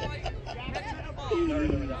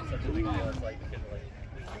 Such a big deal. It's like the kid like.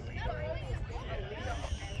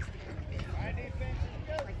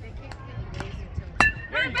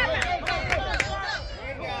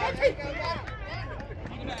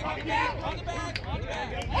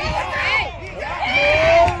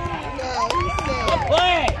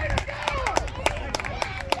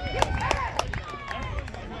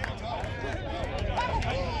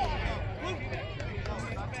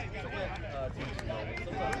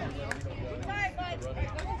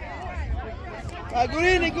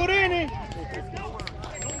 Gurini, Gurini!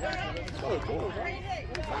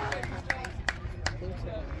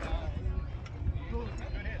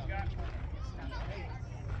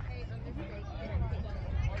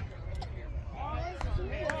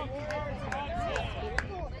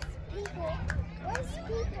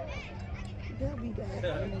 They'll be back.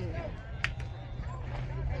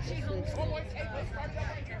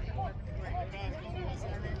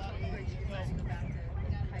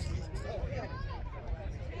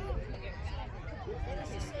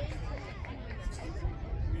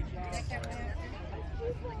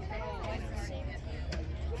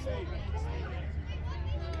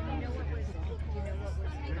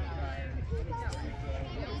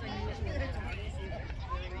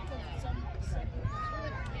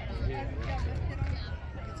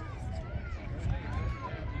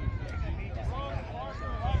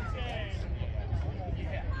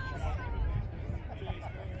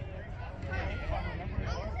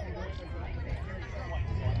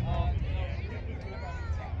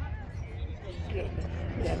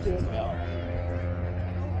 Yeah, doing well.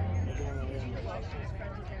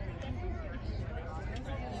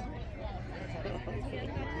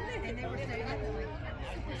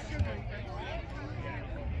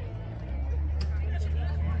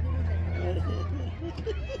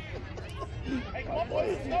 Hey, come on,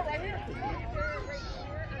 boys. Let's go right here.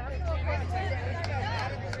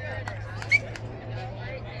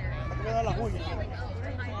 Me da la uña.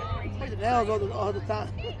 Put the nails all the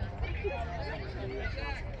time.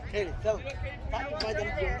 Katie, tell him. Stop biting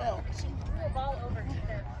your nails. She threw a ball over his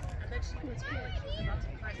head, and then she was here. She was about to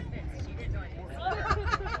find the fence. She didn't know anything.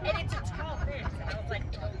 And it's a tall fence, and I was like,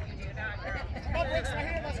 no, you do not. Come on, Brooks, right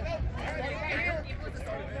here. Let's go. Right here. It was a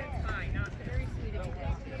small fence, fine. Not very sweet of you.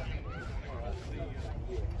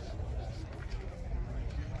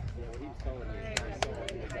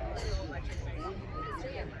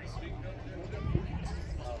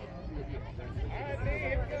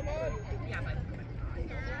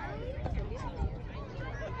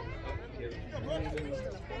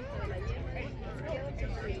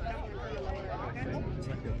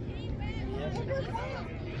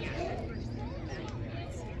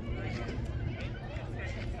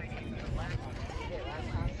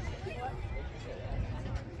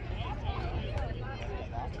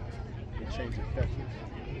 Change the catches.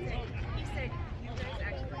 He said you guys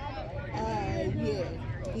actually. Yeah.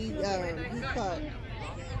 He caught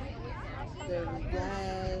the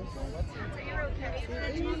last. So you're okay.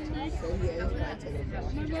 So yeah, he's not taking it.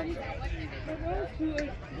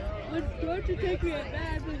 Was going to take me a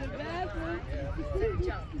bath in the bathroom.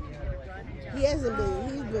 He hasn't been.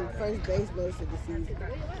 He's been first base most of the season,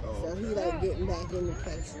 so he like getting back in the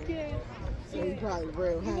place. So he probably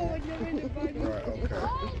real high. Right, okay.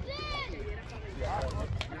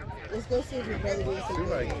 Let's go see if his brother did He something.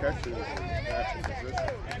 like catches matching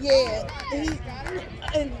position. Yeah,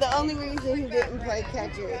 and the only reason he didn't play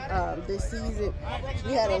catcher this season,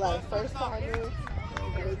 we had a lot of first timers,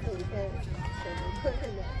 and they couldn't play, so they put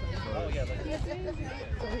him at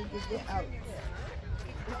so he could get out.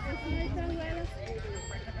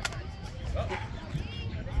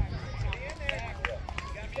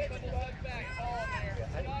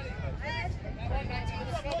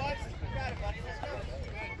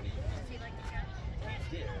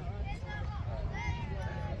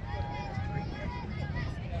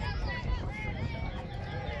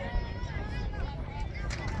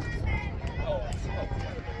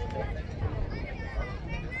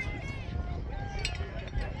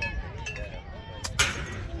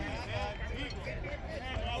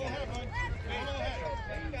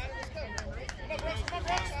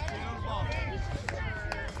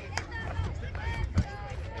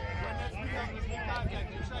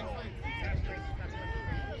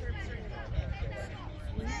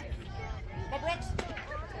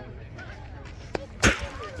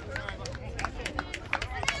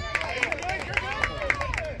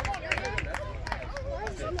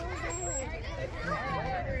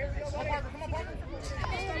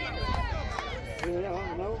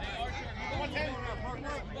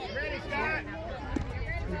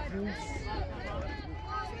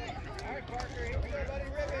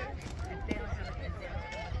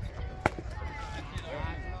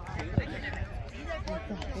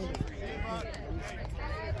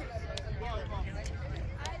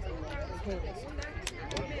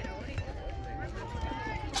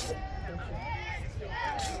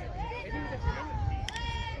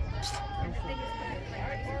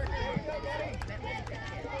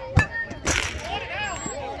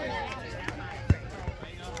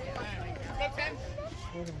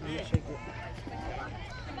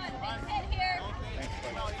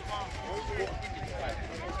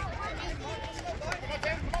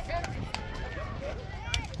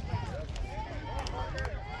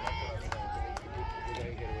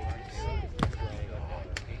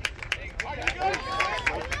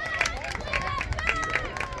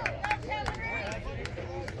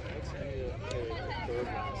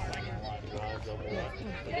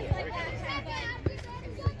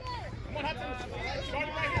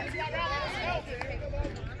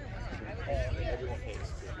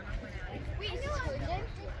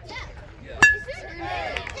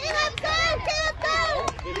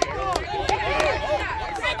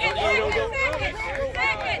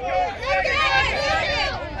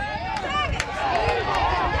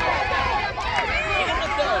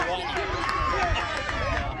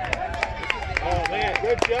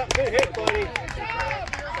 Good hit, buddy.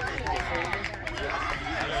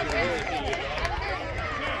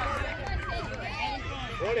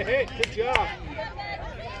 What a hit. Good job.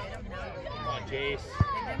 Come on, Jace.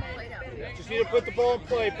 Just need to put the ball in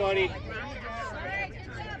play, buddy.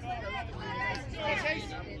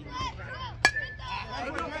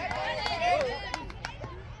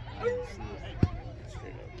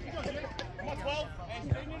 Come on, 12.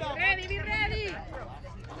 Ready, be ready.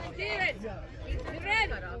 Steven, be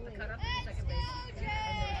ready. Cut off the second base.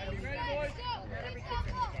 Ready, boys? Not every kid's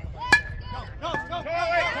in the game. Go.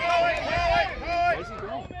 Where's he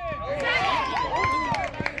going?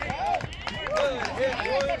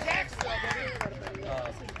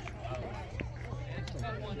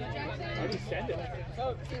 How do you send it?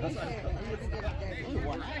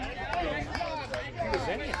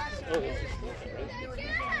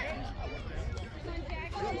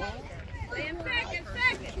 Play him second.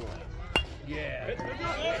 Yeah. You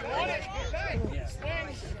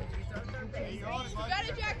got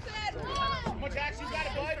it, Jackson. Come on, Jackson. You got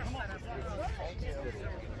it, bud. Come on.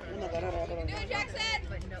 Do it, Jackson.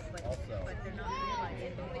 But they're not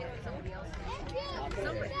realizing somebody else.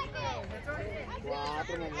 Somebody.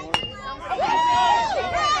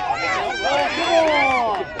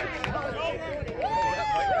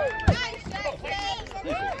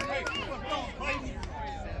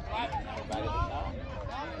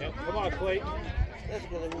 Come on, Clayton.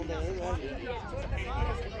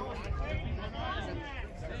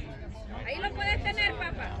 Ahí lo puedes tener,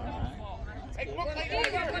 papá.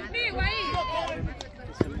 Contigo, ahí.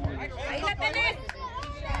 Ahí la tenés.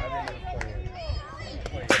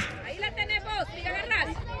 Ahí la tenés vos, si la agarrás.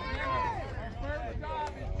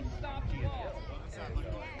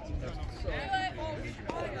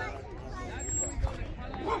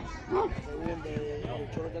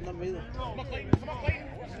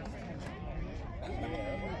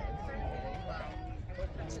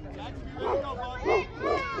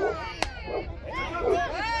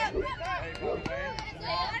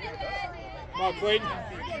 Come on, Clayton.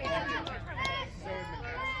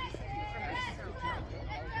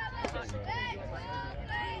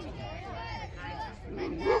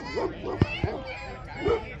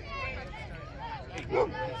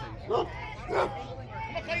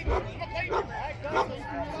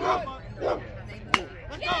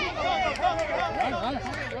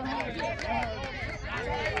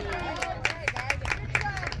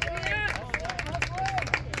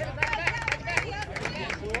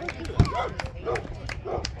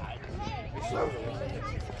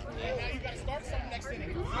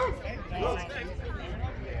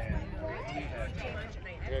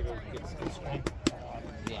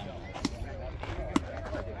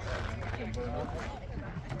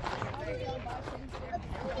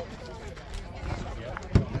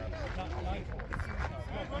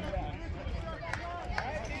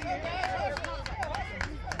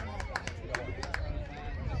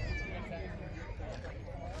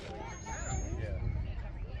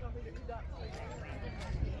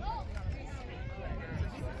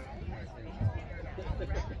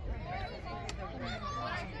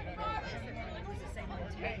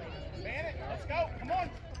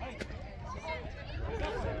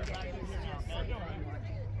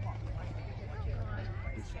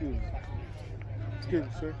 Excuse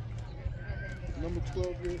me, sir. Number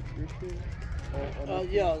 12, your team?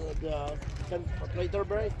 Yeah, play third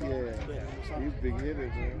break. Yeah. He's big hitter,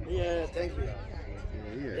 man. Yeah, thank you.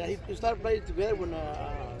 Yeah, he started playing together with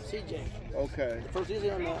CJ. Okay. The first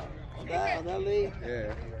season on that league.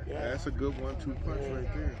 Yeah. That's a good 1-2 punch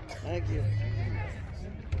right there. Thank you.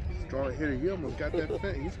 Strong hitter. He almost got that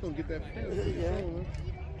fence. He's going to get that fence. Yeah.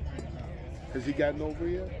 Has he gotten over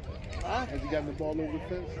yet? Huh? Has he gotten the ball over the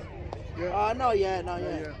fence? Yeah. No, yeah.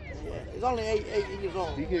 He's only 8 years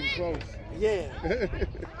old. He's getting close. Yeah.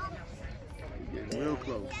 He's getting real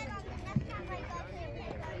close.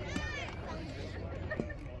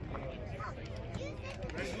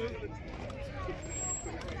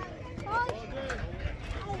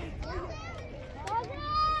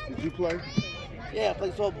 play? Yeah, I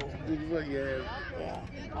played softball. Did you play? Yeah. Yeah.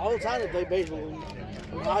 My whole time I played baseball in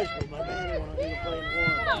high school, but man, I didn't even play in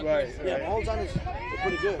one. Right. Yeah, my whole time is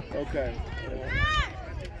pretty good. Okay.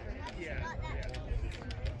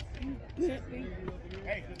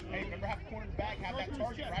 Hey, remember how corner to back, have that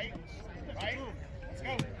target, right? Right? Let's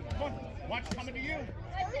go. Come on. Watch coming to you.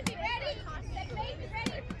 Ready? Ready?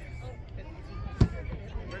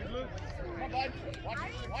 Come on, bud. Watch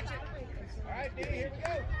it. Watch it. All right, Diddy, here we go.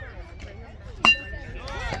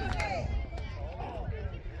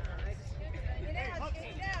 Hey,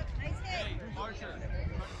 Archer,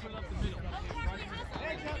 put up the middle.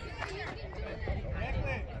 Hey,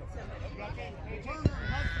 Turner and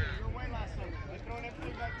Hudson, you're away last summer. They're throwing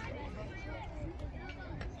everything back to you.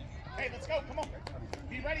 Hey, let's go. Come on.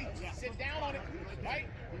 Be ready. Sit down on it. Right?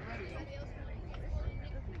 Be ready.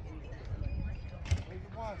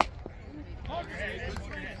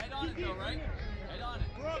 Head on it though, right? Head on it.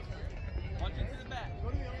 Watch it to the back.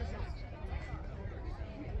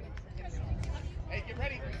 Hey, get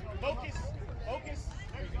ready. Focus. Focus.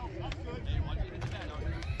 There you go. That's good. Hey, watch it hit the back.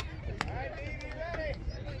 All right, baby, ready.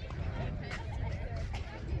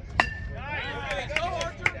 Hey, go,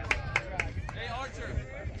 Archer. Hey, Archer.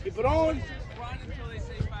 Keep it on. Just run until they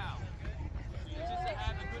say foul. It's just a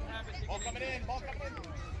habit, good habit. Ball coming in. Ball coming in.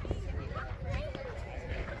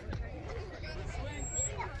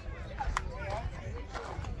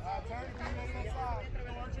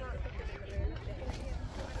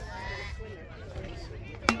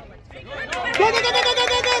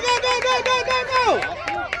 Go!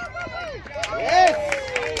 Yes!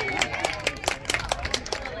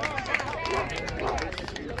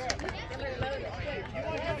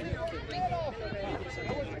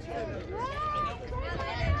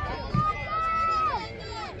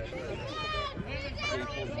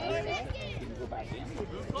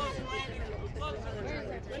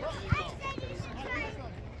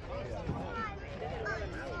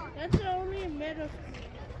 That's only a middle school.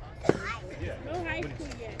 No high school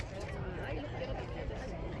yet.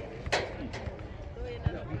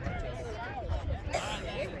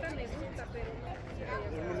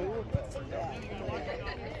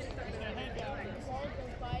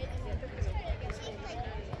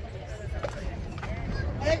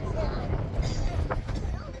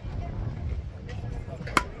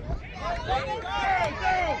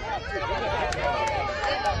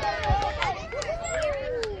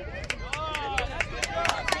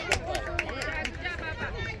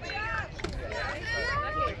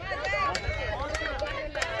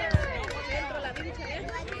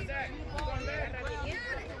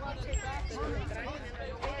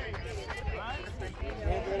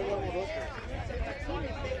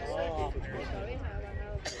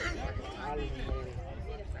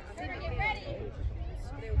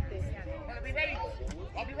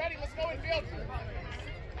 I'll be ready. Let's go infield.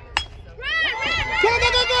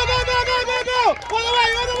 Go! All the way!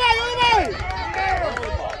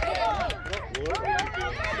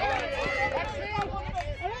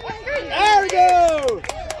 There we go!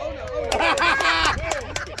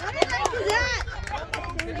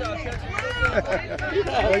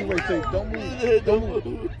 Wait, say, don't move. Don't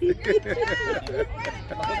move.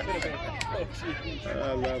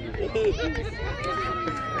 I love it.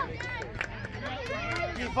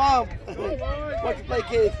 Keep on. Watch you play,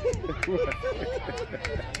 kids.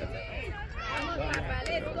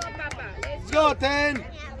 Let's go, 10.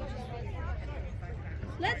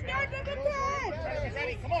 Let's go, number 10.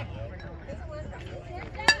 Ready? Come on.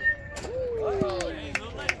 Hey,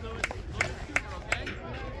 little legs, Lewis. Little scooter, okay?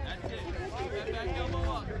 That's it. Keep that back elbow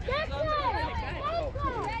up. Hands up. Lewis, back elbow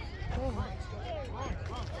up. Hands up.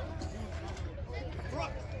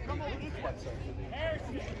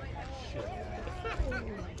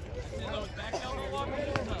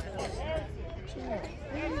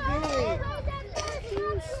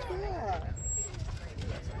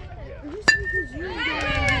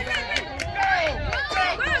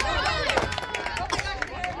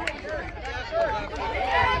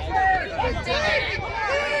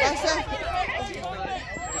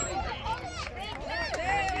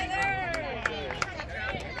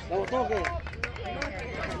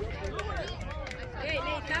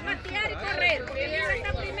 Necesita batear y correr. Primero está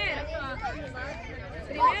primero.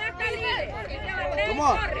 Primero está libre. Y te batea y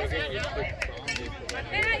corre.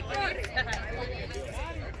 Batea y corre.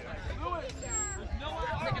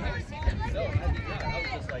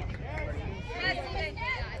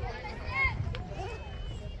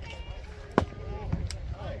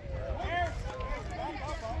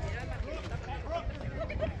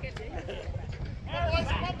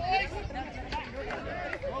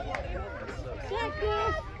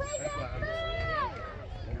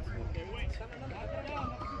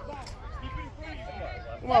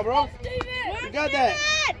 job, bro. You got that.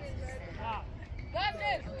 Got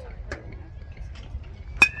this.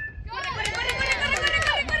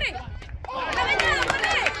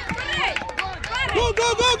 Go,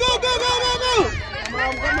 go, go, go, go, go, go, go. Come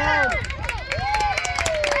on, come on.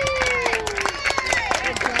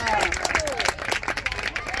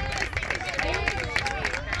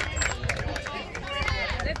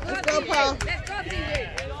 Let's go, Paul. Let's go,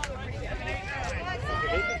 CJ.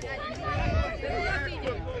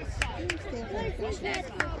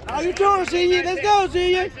 How you doing, CJ? Let's go,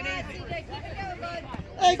 CJ.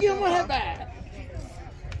 Hey, give him one head back.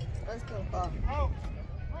 Let's go, Paul.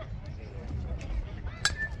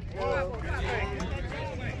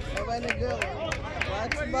 Nobody good one.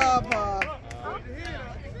 Watch the ball, Paul.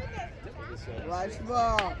 Watch the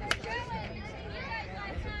ball.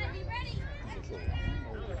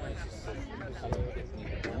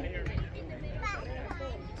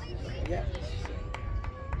 Yeah.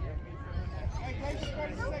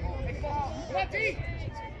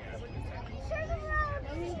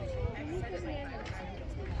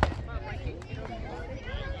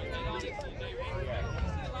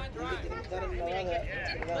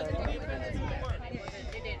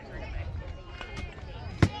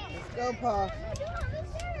 Let's go, Paul.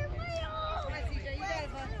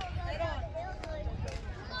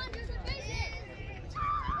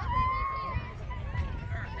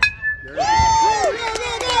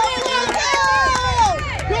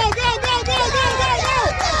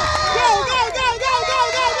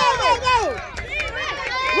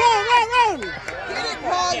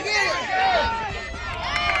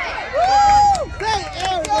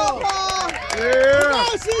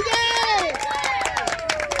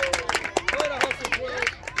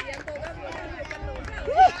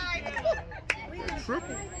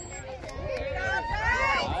 Triple.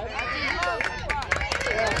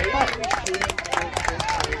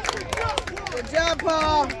 Good job,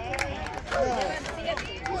 Paul.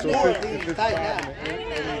 So if it's tight now.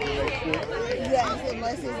 Yes,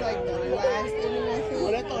 unless it's like the last inning, I think.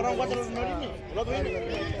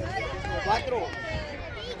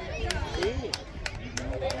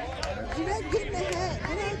 You're not getting the hat.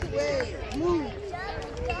 Get out the way. Move.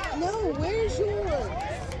 No, where's yours?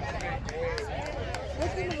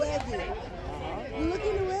 Look in the wagon. Look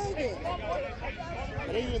in the wagon.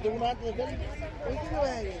 Look in the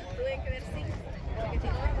wagon.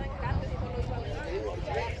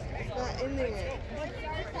 It's not in there.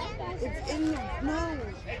 It's in the, no.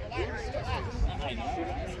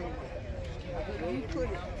 You put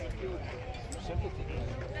it.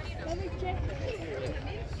 Let me check.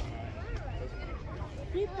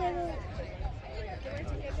 You better.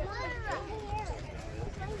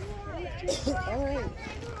 All right.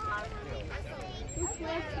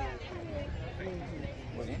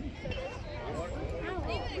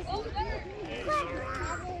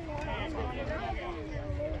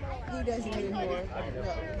 He doesn't need more. No,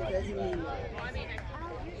 he doesn't need more.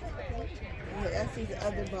 Yeah, that's his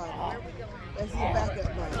other body. That's his backup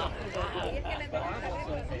body.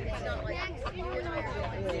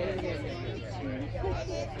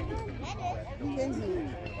 Kenzie.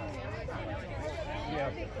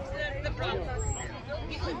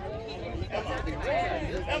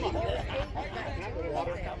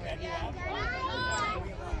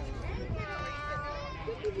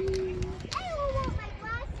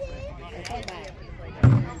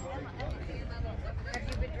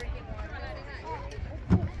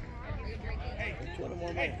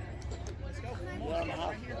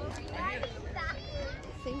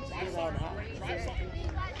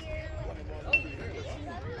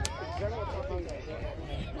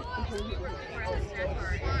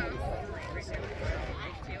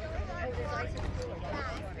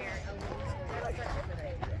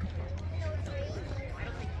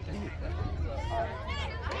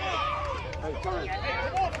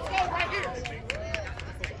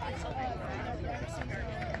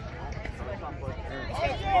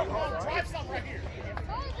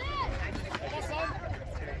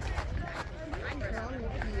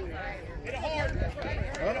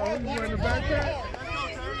 Uh-oh, you wearing the backpack?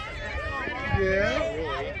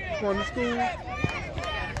 Yeah. Going to school?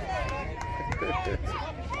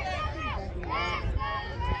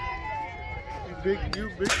 You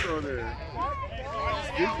big girl there.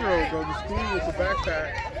 Big girl go to school with a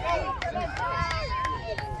backpack.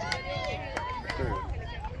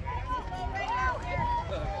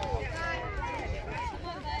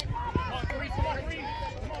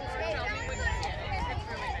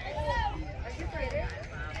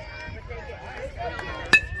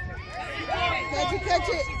 Catch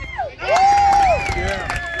it. Yeah.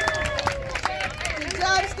 Good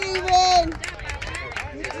job, Steven.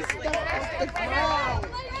 Good the crowd.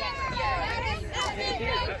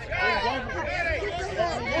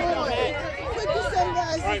 Put the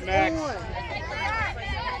sunglasses Right, Max. on.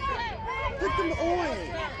 Put them on.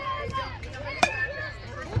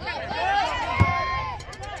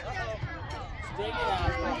 Take it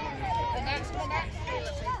out.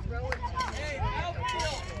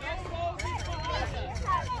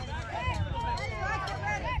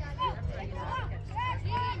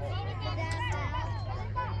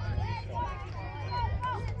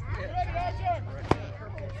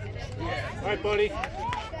 All right, buddy.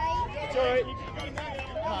 It's all right.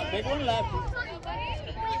 Come on, big one left.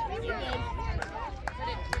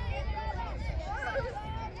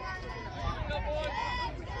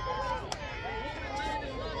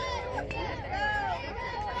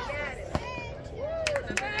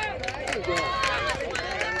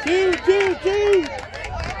 You're good. Two.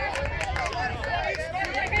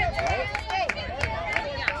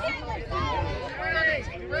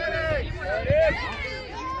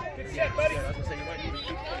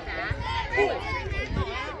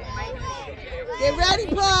 Get ready,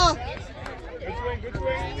 Paul. Good swing.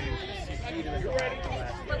 You're ready.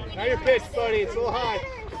 Now your pitch, buddy. It's a little high.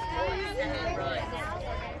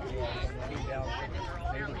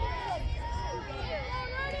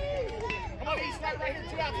 Come on, he's right here.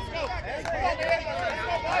 2 outs. Let's go.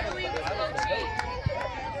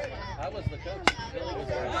 I was the coach. Billy was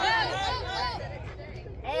there.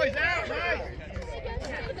 Oh, he's out. Nice.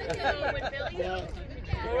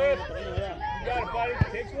 Good. You got it, buddy.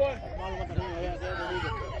 Takes one. All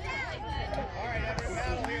right, every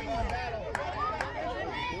battle here, one battle.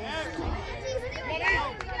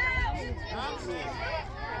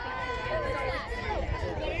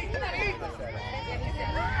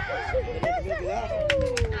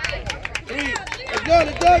 Three.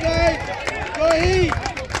 Let's go, guys. Go Heat.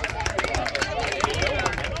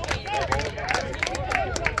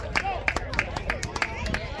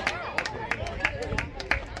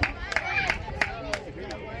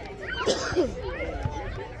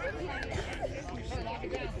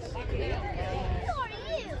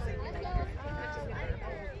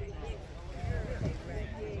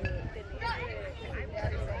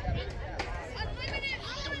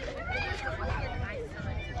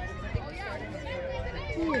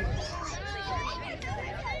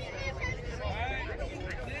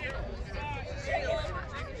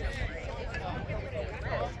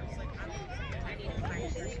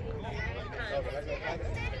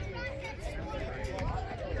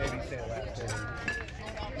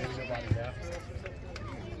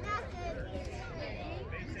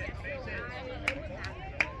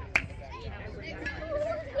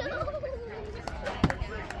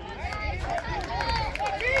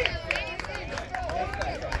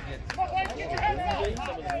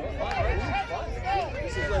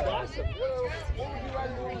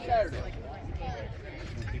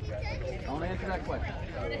 Don't answer that question.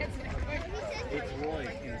 It's Roy.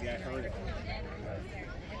 He's got hurt.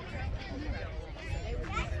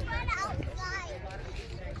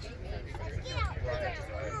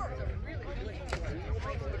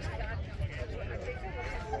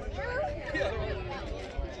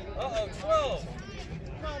 Uh-oh, 12.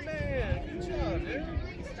 Oh, man. Good job, dude.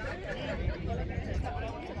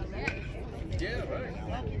 Yeah, right.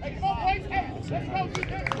 Hey, come on, boys. Hey, let's go.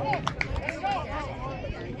 Come on. Let's go.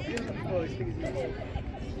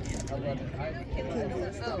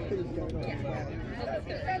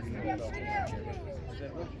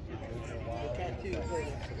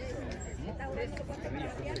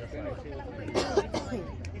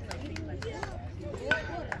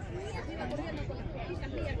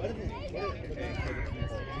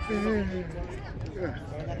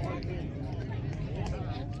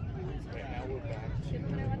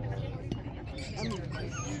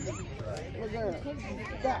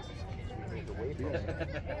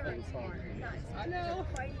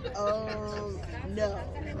 No.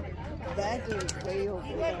 That is way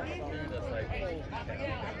over there.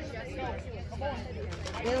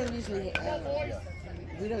 They don't usually,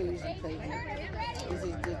 we don't usually play here. This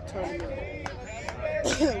is the tournament.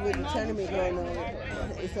 With the tournament going on,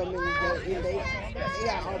 it's so many they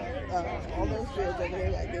got all those fields over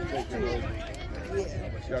there. Like there's 2.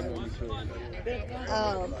 Yeah.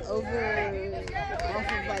 Over off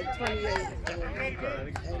of like 28 and 28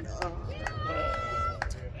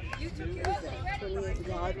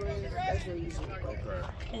 Cavalry. That's where you usually play.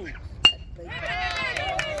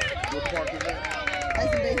 What park is that?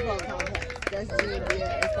 That's a baseball complex. That's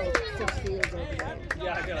GBL. It's like 6 fields over there.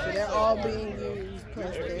 So they're all being used.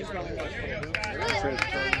 Plus there's like 4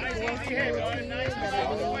 fields here that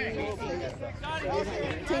are being used. So there's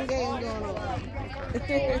like 10 games going on.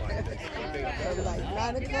 So like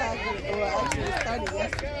 9 o'clock, or actually it started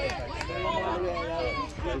yesterday.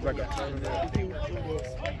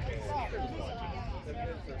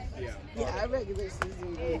 Yeah, our regular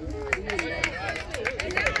season.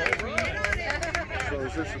 So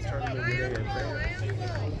is this a tournament where they advance?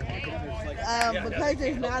 Because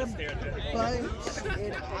there's not a bunch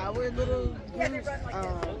in our little group,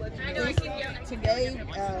 today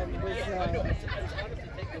was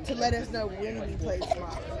to let us know when we play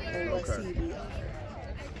tomorrow and what seed we are.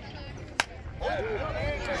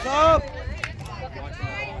 What's up?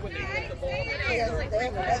 Yeah, they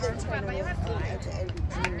have another tournament at the end of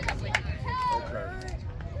June.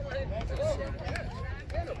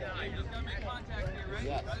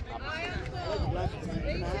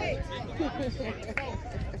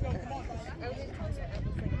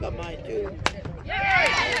 Got mine too.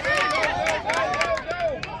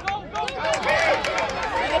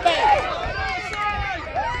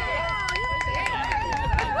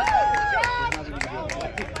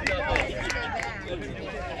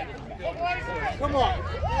 Come on.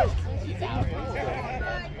 Here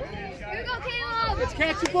we go, Caleb. Let's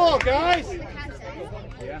catch the ball, guys.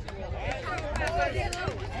 Yeah.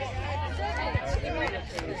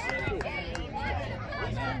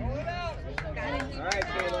 All right,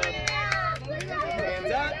 Caleb.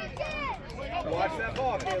 Hands up. Watch that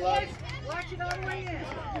ball, Caleb. Watch it all the way in.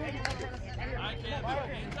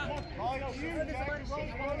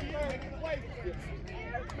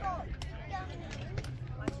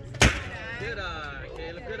 Good eye,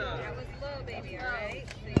 Caleb, good eye. That was low, baby, all right?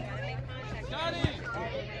 So you gotta make contact. Got it!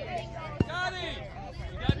 Got it!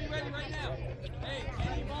 You gotta be ready right now. Hey,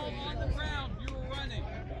 any ball on the ground, you were running.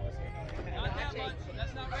 Not that much.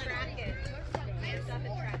 That's not ready. Track it. Hands up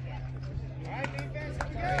and track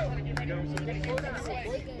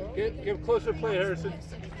it. Give closer play, Harrison.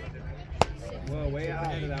 Whoa, way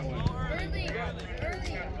out into that one. Early.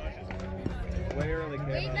 Way early, Way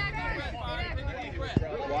Caleb. back there. Take a deep breath.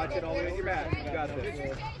 Watch it all the way to your back. You got this. Hey,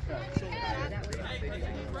 take a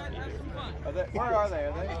deep breath, have some fun. Where are they?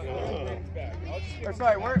 Or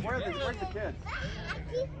sorry, where's the kids?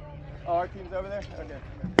 Oh, our team's over there? Okay.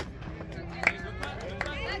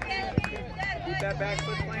 Keep that back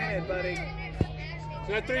foot planted, buddy. Is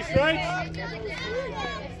that 3 strikes?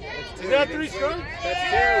 Is that 3 strikes?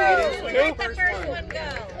 That's 2. We didn't swing the Let the first one go.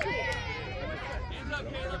 Hands up,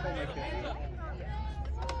 Caleb. Hands up.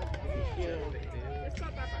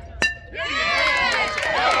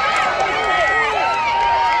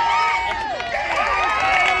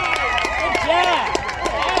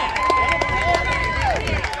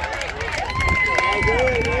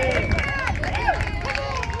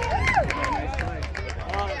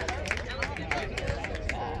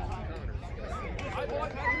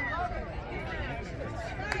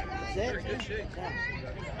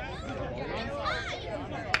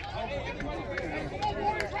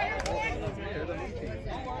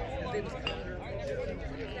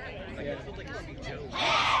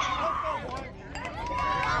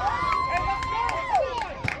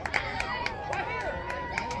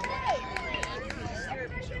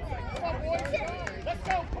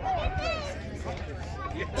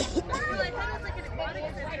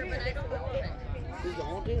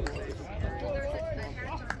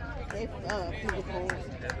 They people polls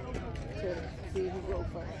to see who go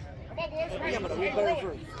first. Yeah, but we better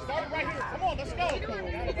first. Start right here. Come on, let's go.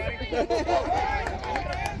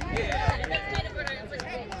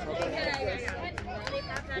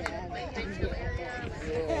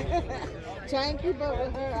 Try and keep up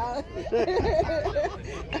with her.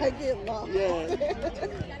 I get lost. Yeah.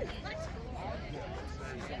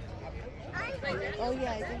 Oh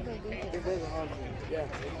yeah, I think they do. Yeah. Yeah,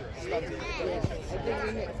 I think we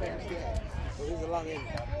hit first. Yeah. So there's a lot in.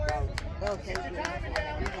 Okay. Good.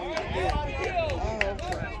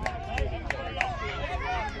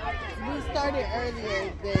 We started earlier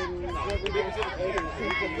than what we did. The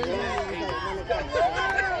video was like 1 o'clock.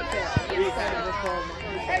 We started before.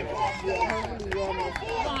 Yeah, hopefully we almost.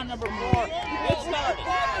 Come on, number 4. Get started.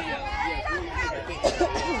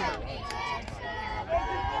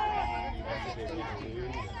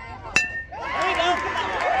 There you go.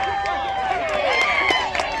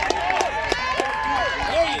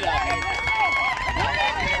 There you go.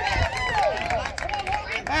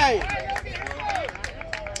 Hey!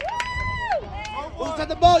 Who's at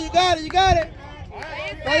the ball? You got it, you got it!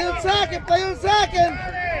 Play on second, play on second!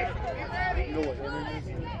 You know what her name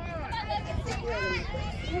is?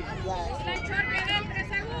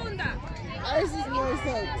 Ours is more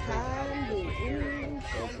so time than innings.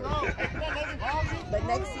 But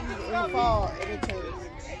next season, in the fall, it'll change.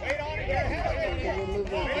 Because we're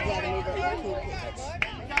moving, we gotta move up the kid pitch.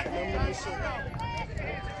 We'll move the shit.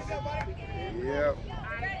 Yep.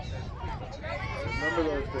 Remember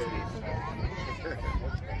those days.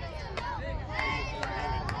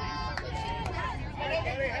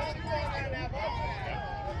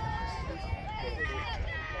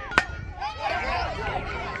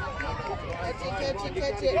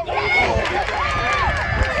 Catch it.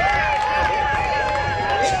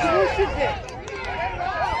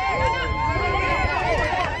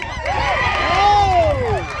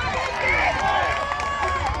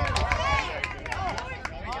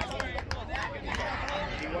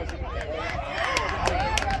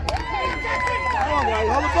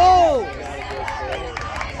 Hold the ball!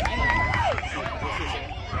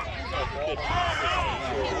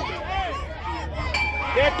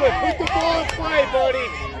 Declan, put the ball in play, buddy.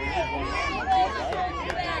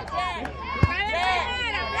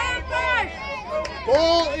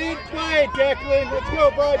 Ball in play, Declan. Let's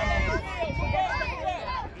go, bud.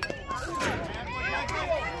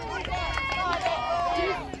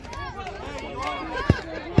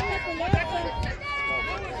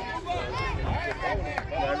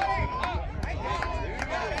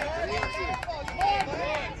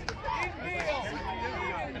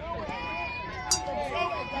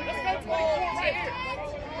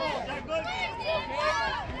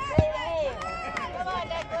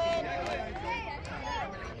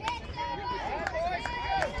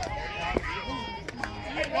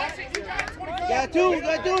 Got two,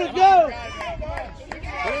 let's go!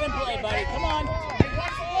 Put it in play, buddy. Come on.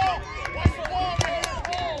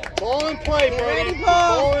 Ball in play, Get buddy. ready,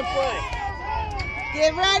 Paul. Ball in play.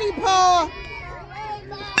 Get ready, Paul.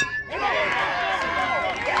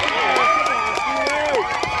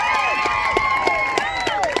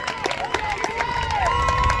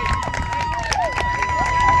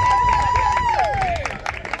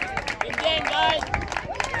 Good game, guys.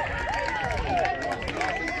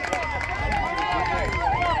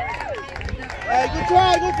 Hey, good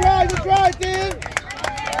try, Tim!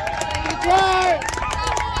 Good try!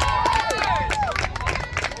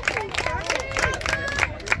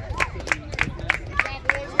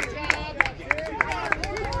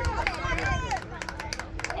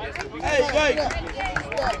 Hey, wait!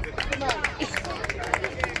 Come on.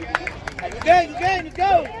 Good game, let's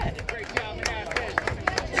go!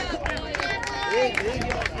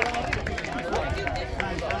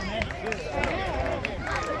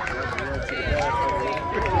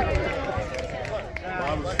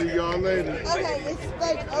 I'll see y'all later. Okay, it's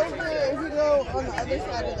like over if you go on the other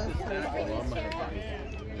side of those two.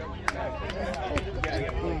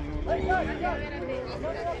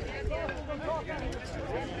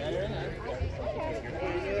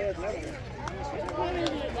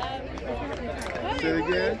 Say it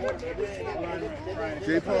again. J.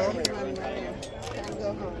 Paul.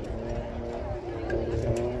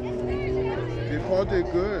 J. Paul did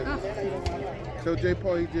good. Tell J.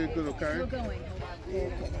 Paul he did good, okay?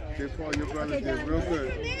 J. Paul, your brother did real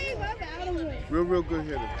good. Real good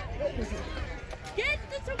hitter. Get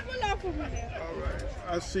the football off of me. All right.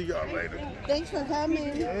 I'll see y'all later. Thanks for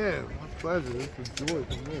coming. Yeah, my pleasure. It's a joy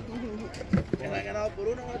for me. Go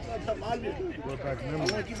back memory.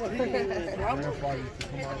 Grandfather used to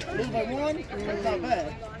come out. Lose by one, that's not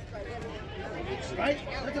bad. Right?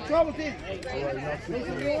 That's the trouble thing. Me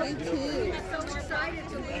too. I'm so excited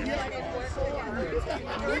to leave, but it worked so hard. Get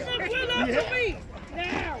the football off of me.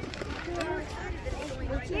 Now.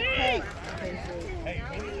 Hey!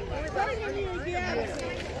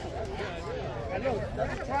 I know,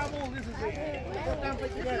 that's the trouble. This is it. What time to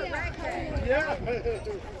together? Yeah.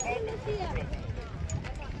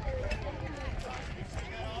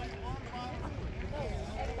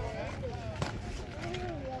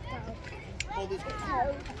 Hold this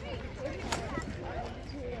one.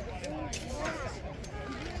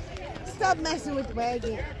 Stop messing with the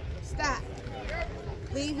wagon. Stop.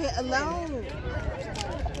 Leave it alone.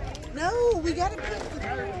 No, we gotta put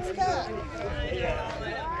the stop.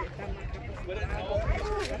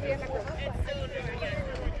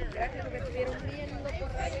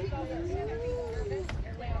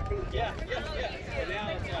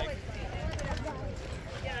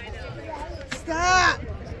 Stop.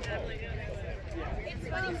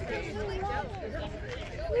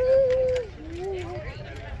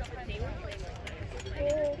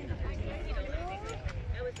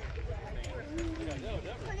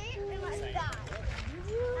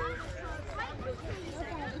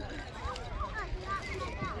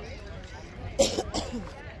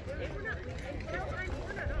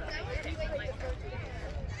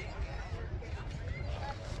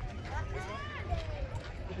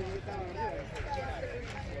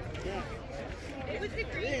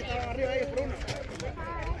 Estaban arriba ellos por uno.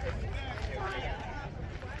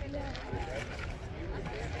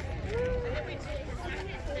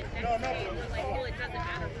 No, no,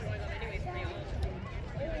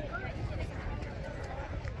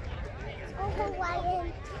 Oh,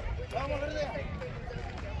 Hawaiian. vamos a ver de ahí.